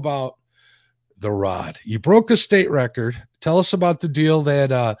to know about the rod. You broke a state record. Tell us about the deal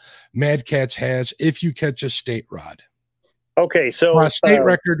that Mad Cats has if you catch a state rod. Okay, so a state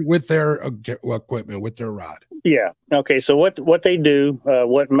record with their equipment, with their rod. Yeah. Okay, so what they do,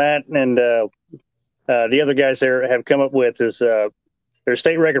 what Matt and the other guys there have come up with is their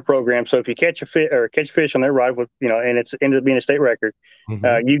state record program. So if you catch a fish on their rod with, and it's ended up being a state record,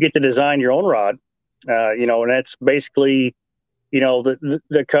 mm-hmm. You get to design your own rod, and that's basically,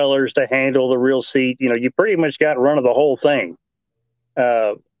 the colors, the handle, the reel seat, you pretty much got run of the whole thing.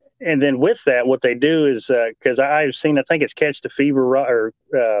 And then with that, what they do is, cause I've seen, I think it's Catch the Fever rod, or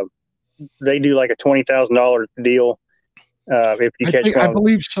they do like a $20,000 deal. If you catch one. I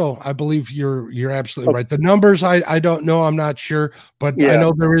believe so. I believe you're absolutely right. The numbers, I don't know. I'm not sure, but yeah. I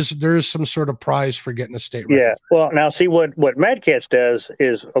know there is some sort of prize for getting a state record. Yeah. Well, now see what Mad Cats does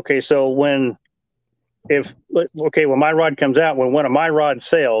is, okay, so when my rod comes out, when one of my rods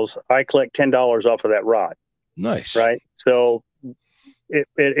sells, I collect $10 off of that rod. Nice. Right. So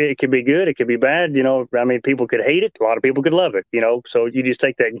it could be good. It could be bad. People could hate it. A lot of people could love it, so you just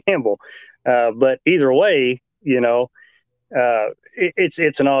take that gamble. But either way,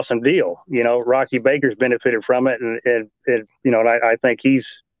 it's an awesome deal. Rocky Baker's benefited from it, and I think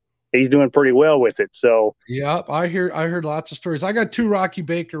he's doing pretty well with it. So yeah, I heard lots of stories. I got 2 Rocky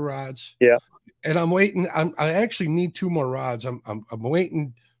Baker rods. Yeah, and I'm waiting. I actually need 2 more rods. I'm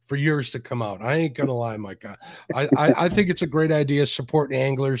waiting for yours to come out. I ain't gonna lie, Micah. I think it's a great idea supporting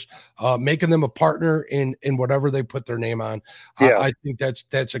anglers, making them a partner in whatever they put their name on. Yeah. I think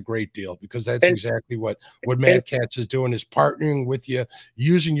that's a great deal, because that's exactly what Mad Cats is doing, is partnering with you,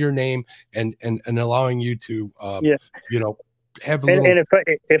 using your name and allowing you to have a little. And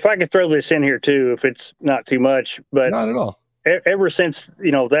if I could throw this in here too, if it's not too much, but not at all. Ever since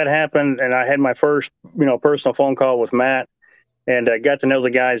that happened, and I had my first personal phone call with Matt, and I got to know the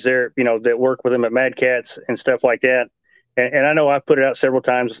guys there, that work with him at Mad Cats and stuff like that. And I know I've put it out several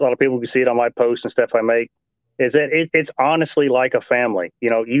times. A lot of people can see it on my posts and stuff I make. is that it's honestly like a family. You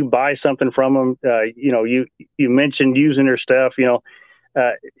know, you buy something from them. You know, you mentioned using their stuff. You know,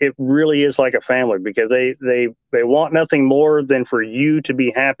 it really is like a family because they want nothing more than for you to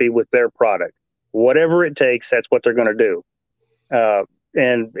be happy with their product. Whatever it takes, that's what they're going to do.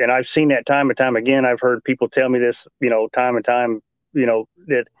 And I've seen that time and time again. I've heard people tell me this, you know, time and time, you know,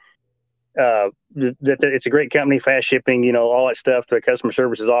 that it's a great company, fast shipping, you know, all that stuff. The customer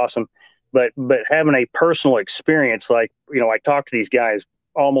service is awesome. But having a personal experience, like, you know, I talk to these guys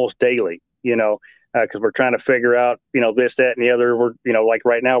almost daily, you know, because we're trying to figure out, you know, this, that, and the other. We're, you know, like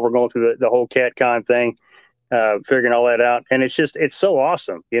right now we're going through the whole CatCon thing, figuring all that out. And it's so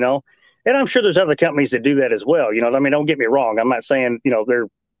awesome, you know. And I'm sure there's other companies that do that as well. You know, I mean, don't get me wrong. I'm not saying, you know,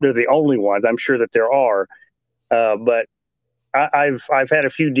 they're the only ones. I'm sure that there are. But I've had a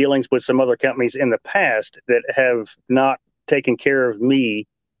few dealings with some other companies in the past that have not taken care of me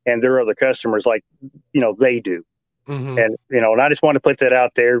and their other customers like, you know, they do. Mm-hmm. And, you know, and I just want to put that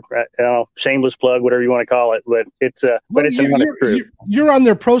out there, shameless plug, whatever you want to call it, but it's true. You're on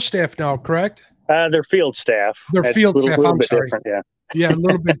their pro staff now, correct? Their field staff. Their field staff. I'm sorry. Different, yeah. Yeah, a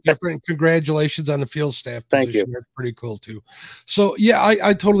little bit different. Congratulations on the field staff position. Thank you. That's pretty cool too. So yeah,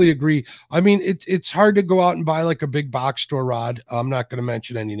 I totally agree. I mean, it's hard to go out and buy like a big box store rod. I'm not going to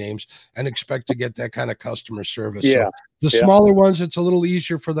mention any names and expect to get that kind of customer service. Yeah. So the smaller ones, it's a little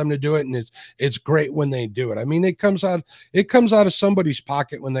easier for them to do it, and it's great when they do it. I mean, it comes out of somebody's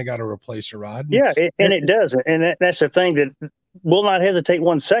pocket when they got to replace a rod. Yeah, and it does, and that's the thing that will not hesitate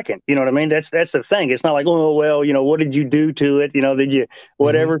 1 second. You know what I mean? That's the thing. It's not like, oh well, you know, what did you do to it? You know, did you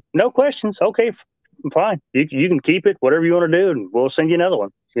whatever? Mm-hmm. No questions. Okay, fine. You can keep it. Whatever you want to do, and we'll send you another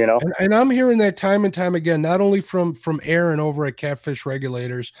one. You know, and I'm hearing that time and time again, not only from Aaron over at Catfish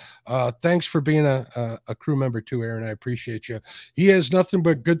Regulators. Thanks for being a crew member too, Aaron. I appreciate you. He has nothing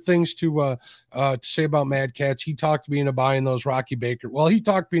but good things to say about Mad Cats. He talked me into buying those Rocky Baker. Well, he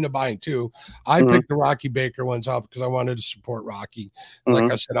talked me into buying two. I picked the Rocky Baker ones up because I wanted to support Rocky.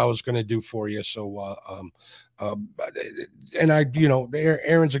 Like I said, I was going to do for you. So, and I, you know,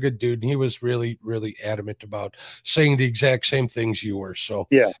 Aaron's a good dude, and he was really, really adamant about saying the exact same things you were. So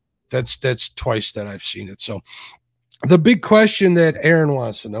yeah, that's twice that I've seen it. So the big question that Aaron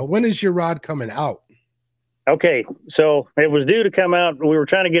wants to know, when is your rod coming out? Okay, so it was due to come out. We were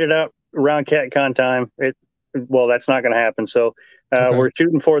trying to get it out around CatCon time. Well, that's not going to happen. So we're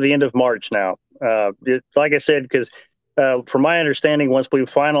shooting for the end of March now. Like I said, because from my understanding, once we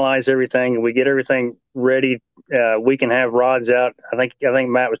finalize everything and we get everything ready, we can have rods out. I think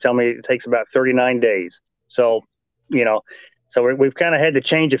Matt was telling me it takes about 39 days. So, you know, so we've kind of had to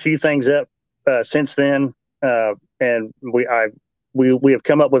change a few things up since then, and we have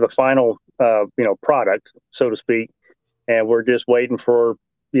come up with a final you know, product, so to speak, and we're just waiting for,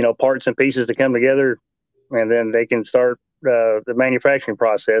 you know, parts and pieces to come together, and then they can start the manufacturing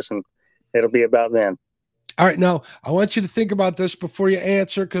process, and it'll be about then. All right. Now, I want you to think about this before you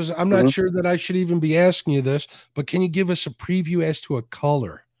answer, because I'm not sure that I should even be asking you this, but can you give us a preview as to a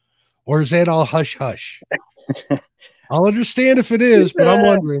color? Or is that all hush-hush? I'll understand if it is, but I'm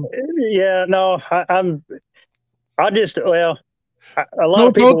wondering. Yeah, no, I'll just say a lot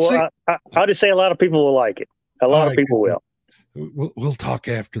of people will like it. A lot of people will. We'll talk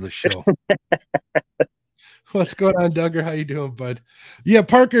after the show. What's going on, Duggar? How you doing, bud? Yeah,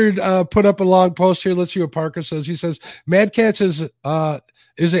 Parker put up a long post here. Let's see what Parker says. He says, Mad Cats is an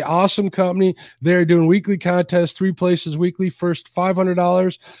awesome company. They're doing weekly contests, 3 places weekly. First,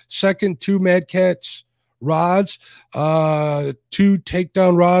 $500. Second, 2 Mad Cats rods, 2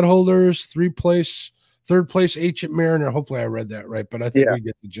 takedown rod holders, third place, Ancient Mariner. Hopefully I read that right, but I think we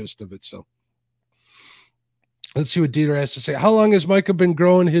get the gist of it. So let's see what Dieter has to say. How long has Micah been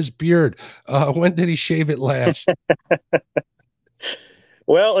growing his beard? When did he shave it last?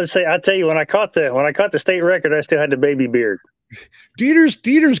 Well, let's say, I tell you, when I caught the state record, I still had the baby beard.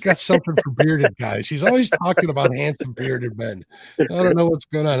 Dieter's got something for bearded guys. He's always talking about handsome bearded men. I don't know what's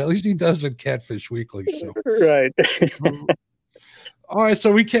going on. At least he does in Catfish Weekly. So. Right. All right,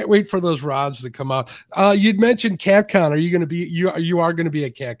 so we can't wait for those rods to come out. You'd mentioned CatCon. Are you going to be? You are going to be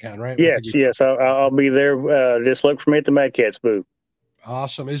at CatCon, right? Yes. I'll be there. Just look for me at the Mad Cats booth.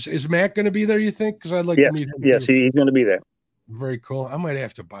 Awesome. Is Matt going to be there? You think? Because I'd like to meet him. Yes, he's going to be there. Very cool. I might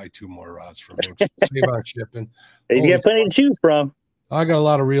have to buy 2 more rods from him. Save on shipping. You got plenty to choose from. I got a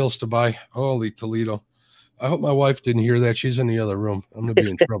lot of reels to buy. Holy Toledo! I hope my wife didn't hear that. She's in the other room. I'm going to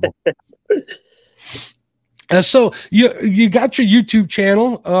be in trouble. So you got your YouTube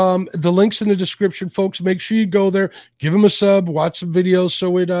channel. The link's in the description, folks. Make sure you go there, give them a sub, watch some videos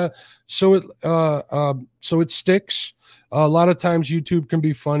so it sticks. A lot of times YouTube can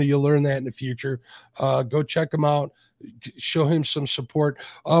be funny. You'll learn that in the future. Go check him out. Show him some support.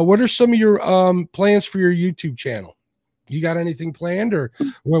 What are some of your plans for your YouTube channel? You got anything planned, or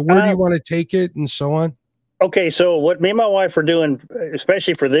where do you want to take it and so on? Okay, so what me and my wife are doing,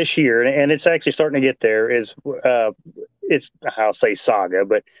 especially for this year, and it's actually starting to get there, is it's, I'll say saga,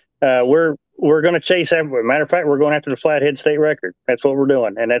 but we're going to chase every. Matter of fact, we're going after the Flathead state record. That's what we're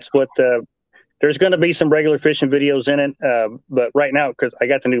doing, and that's what. There's going to be some regular fishing videos in it, but right now, because I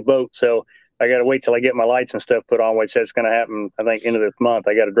got the new boat, so I got to wait till I get my lights and stuff put on, which that's going to happen, I think, end of this month.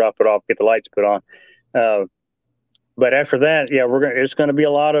 I got to drop it off, get the lights put on. But after that, yeah, it's going to be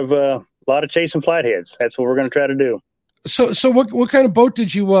a lot of chasing flatheads. That's what we're going to try to do. So what kind of boat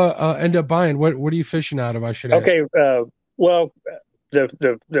did you end up buying? What are you fishing out of? I should ask. Okay, well,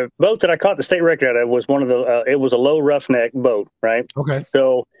 the boat that I caught the state record out of was one of the. It was a low roughneck boat, right? Okay.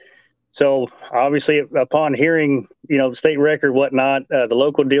 So obviously, upon hearing the state record, whatnot, the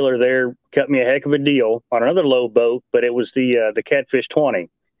local dealer there cut me a heck of a deal on another low boat, but it was the Catfish 20,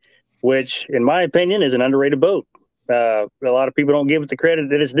 which, in my opinion, is an underrated boat. A lot of people don't give it the credit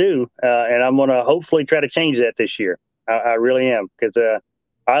that it's due, and I'm going to hopefully try to change that this year. I really am, because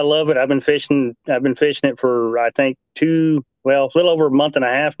I love it. I've been fishing it for, I think, a little over a month and a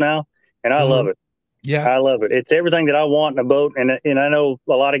half now, and I love it. Yeah, I love it. It's everything that I want in a boat, and I know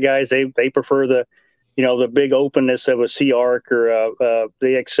a lot of guys they prefer the big openness of a Sea Arc or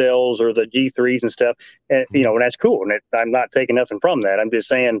the XLs or the G3s and stuff, and and that's cool. And I'm not taking nothing from that. I'm just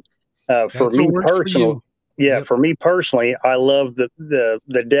saying, for me personally. Yeah, for me personally, I love the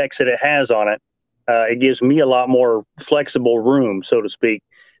decks that it has on it. It gives me a lot more flexible room, so to speak.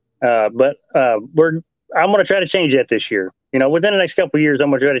 But I'm going to try to change that this year. Within the next couple of years, I'm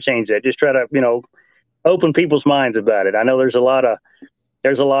going to try to change that. Just try to, open people's minds about it. I know there's a lot of, I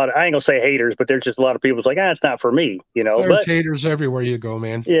ain't going to say haters, but there's just a lot of people that's like, it's not for me. There's haters everywhere you go,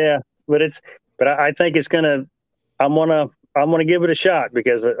 man. Yeah, but I think it's I'm going to give it a shot,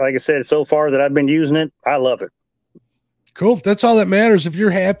 because, like I said, so far that I've been using it, I love it. Cool. That's all that matters. If you're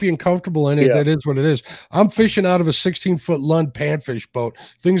happy and comfortable in it, that is what it is. I'm fishing out of a 16-foot Lund panfish boat.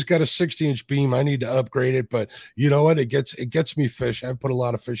 Thing's got a 60-inch beam. I need to upgrade it, but you know what? It gets me fish. I've put a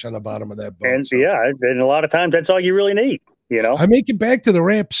lot of fish on the bottom of that boat. And and a lot of times that's all you really need. I make it back to the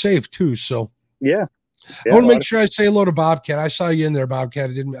ramp safe too. So yeah. I want to make sure I say hello to Bobcat. I saw you in there,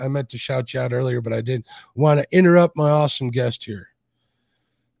 Bobcat. I meant to shout you out earlier, but I didn't want to interrupt my awesome guest here.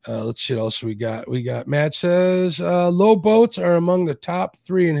 Let's see what else we got. We got Matt says low boats are among the top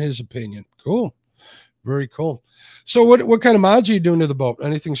 3 in his opinion. Cool. Very cool. So what kind of mods are you doing to the boat?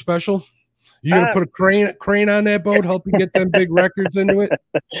 Anything special? You gonna put a crane on that boat, help you get them big records into it?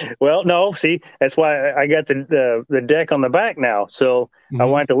 Well, no. See, that's why I got the deck on the back now. So I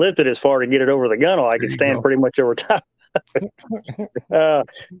wanted to lift it as far to get it over the gunnel. I could stand pretty much over top.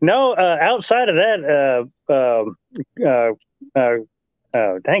 No, outside of that,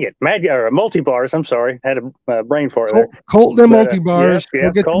 dang it, multi-bars. I'm sorry, had a brain fart there. Colton and multi-bars.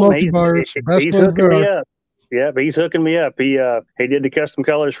 We'll get Colton, the multi-bars. He's hooking me up. Yeah, but he's hooking me up. He did the custom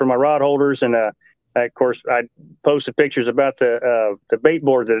colors for my rod holders, and of course I posted pictures about the bait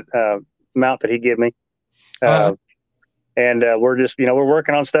board that mount that he gave me. And we're just we're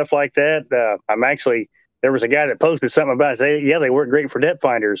working on stuff like that. There was a guy that posted something about it. They work great for depth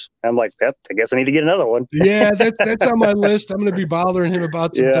finders. I'm like, I guess I need to get another one. Yeah, that's on my list. I'm going to be bothering him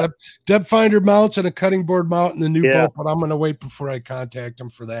about some depth finder mounts and a cutting board mount in the new boat, but I'm going to wait before I contact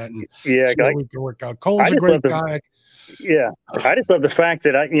him for that. And we can work out. Cole's a great guy. Yeah, I just love the fact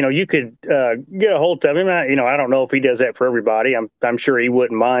that you could get a hold of him. I don't know if he does that for everybody. I'm sure he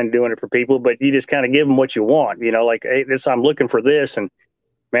wouldn't mind doing it for people, but you just kind of give him what you want. Like, hey, I'm looking for this, and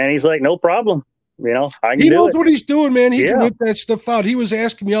man, he's like, no problem. He knows what he's doing, man. He can whip that stuff out. He was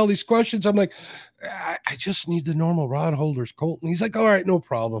asking me all these questions. I'm like, I just need the normal rod holders, Colton. He's like, all right, no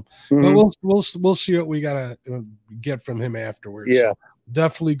problem. Mm-hmm. But we'll see what we gotta get from him afterwards. Yeah. So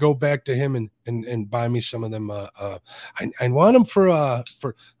definitely go back to him and buy me some of them. I want them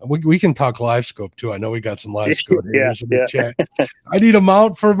for we can talk live scope too. I know we got some live scope in the chat. I need a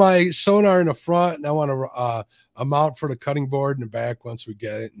mount for my sonar in the front, and I want a mount for the cutting board in the back once we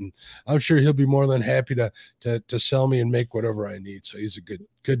get it. And I'm sure he'll be more than happy to sell me and make whatever I need. So he's a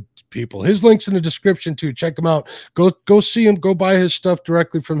good people. His link's in the description too. Check him out. Go see him. Go buy his stuff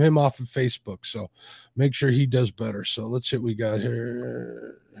directly from him off of Facebook. So make sure he does better. So let's see what we got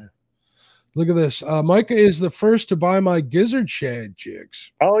here. Look at this. Micah is the first to buy my gizzard shad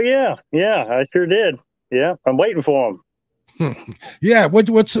jigs. Oh yeah. I sure did. Yeah, I'm waiting for him. Yeah,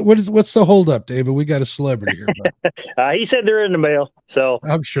 what's the holdup, David? We got a celebrity here. He said they're in the mail, so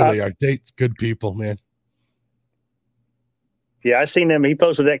I'm sure they are. Good people, man. Yeah, I seen him. He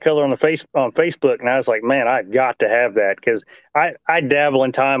posted that color on Facebook, and I was like, man, I got to have that because I dabble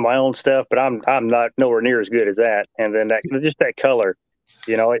in time my own stuff, but I'm not nowhere near as good as that. And then just that color,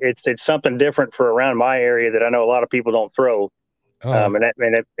 it's something different for around my area that I know a lot of people don't throw. And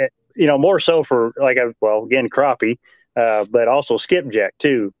more so for again, crappie, but also skipjack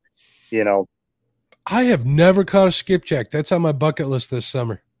too. I have never caught a skipjack. That's on my bucket list this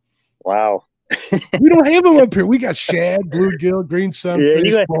summer. Wow. We don't have them up here. We got shad, bluegill, green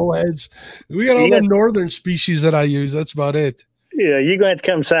sunfish, bullheads. We got all the northern species that I use. That's about it. Yeah, you're going to have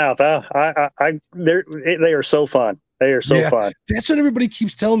to come south. They are so fun. They are so fun. That's what everybody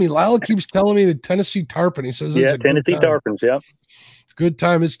keeps telling me. Lila keeps telling me the Tennessee tarpon. He says, Tennessee tarpons. Yep. Good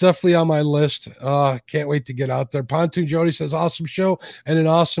time. It's definitely on my list. Can't wait to get out there. Pontoon Jody says, awesome show and an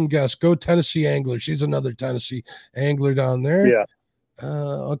awesome guest. Go Tennessee angler. She's another Tennessee angler down there. Yeah.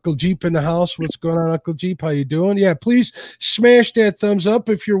 Uncle Jeep in the house. What's going on, Uncle Jeep? How you doing? Yeah, please smash that thumbs up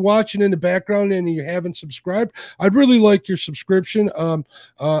if you're watching in the background and you haven't subscribed. I'd really like your subscription.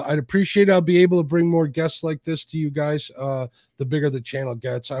 I'd appreciate it. I'll be able to bring more guests like this to you guys the bigger the channel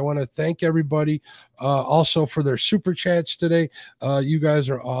gets. I want to thank everybody also for their super chats today. You guys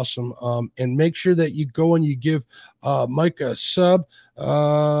are awesome. And make sure that you go and you give Micka a sub.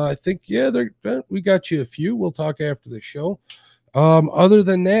 I think, we got you a few. We'll talk after the show. Other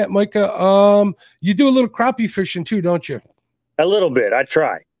than that, Micka, you do a little crappie fishing too, don't you? A little bit. I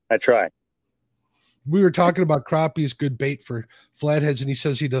try. We were talking about crappies, good bait for flatheads, and he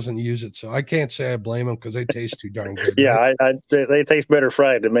says he doesn't use it. So I can't say I blame him because they taste too darn good. Yeah, right? They taste better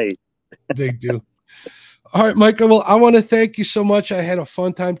fried to me. They do. All right, Micka. Well, I want to thank you so much. I had a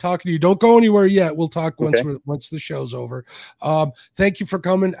fun time talking to you. Don't go anywhere yet. We'll talk once the show's over. Thank you for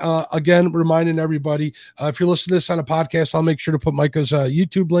coming. Again, reminding everybody, if you're listening to this on a podcast, I'll make sure to put Micka's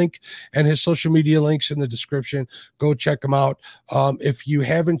YouTube link and his social media links in the description. Go check them out. If you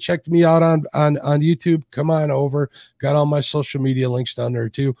haven't checked me out on YouTube, come on over. Got all my social media links down there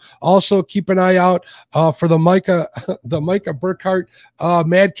too. Also, keep an eye out for the Micka Burkhart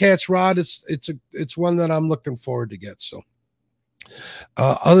Mad Catz rod. It's one that I'm looking forward to get. So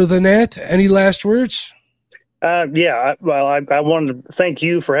other than that, any last words? I wanted to thank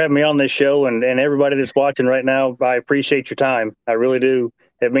you for having me on this show and everybody that's watching right now. I appreciate your time. I really do.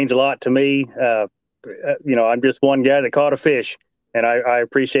 It means a lot to me. I'm just one guy that caught a fish, and I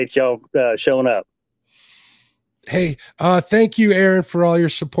appreciate y'all showing up. Hey, thank you, Aaron, for all your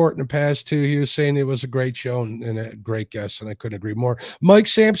support in the past too. He was saying it was a great show and a great guest, and I couldn't agree more. Mike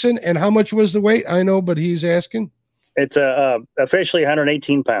Sampson, and how much was the weight? I know, but he's asking. It's officially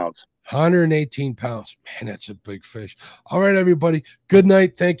 118 pounds. 118 pounds. Man, that's a big fish. All right, everybody. Good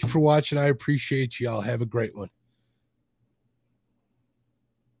night. Thank you for watching. I appreciate you all. Have a great one.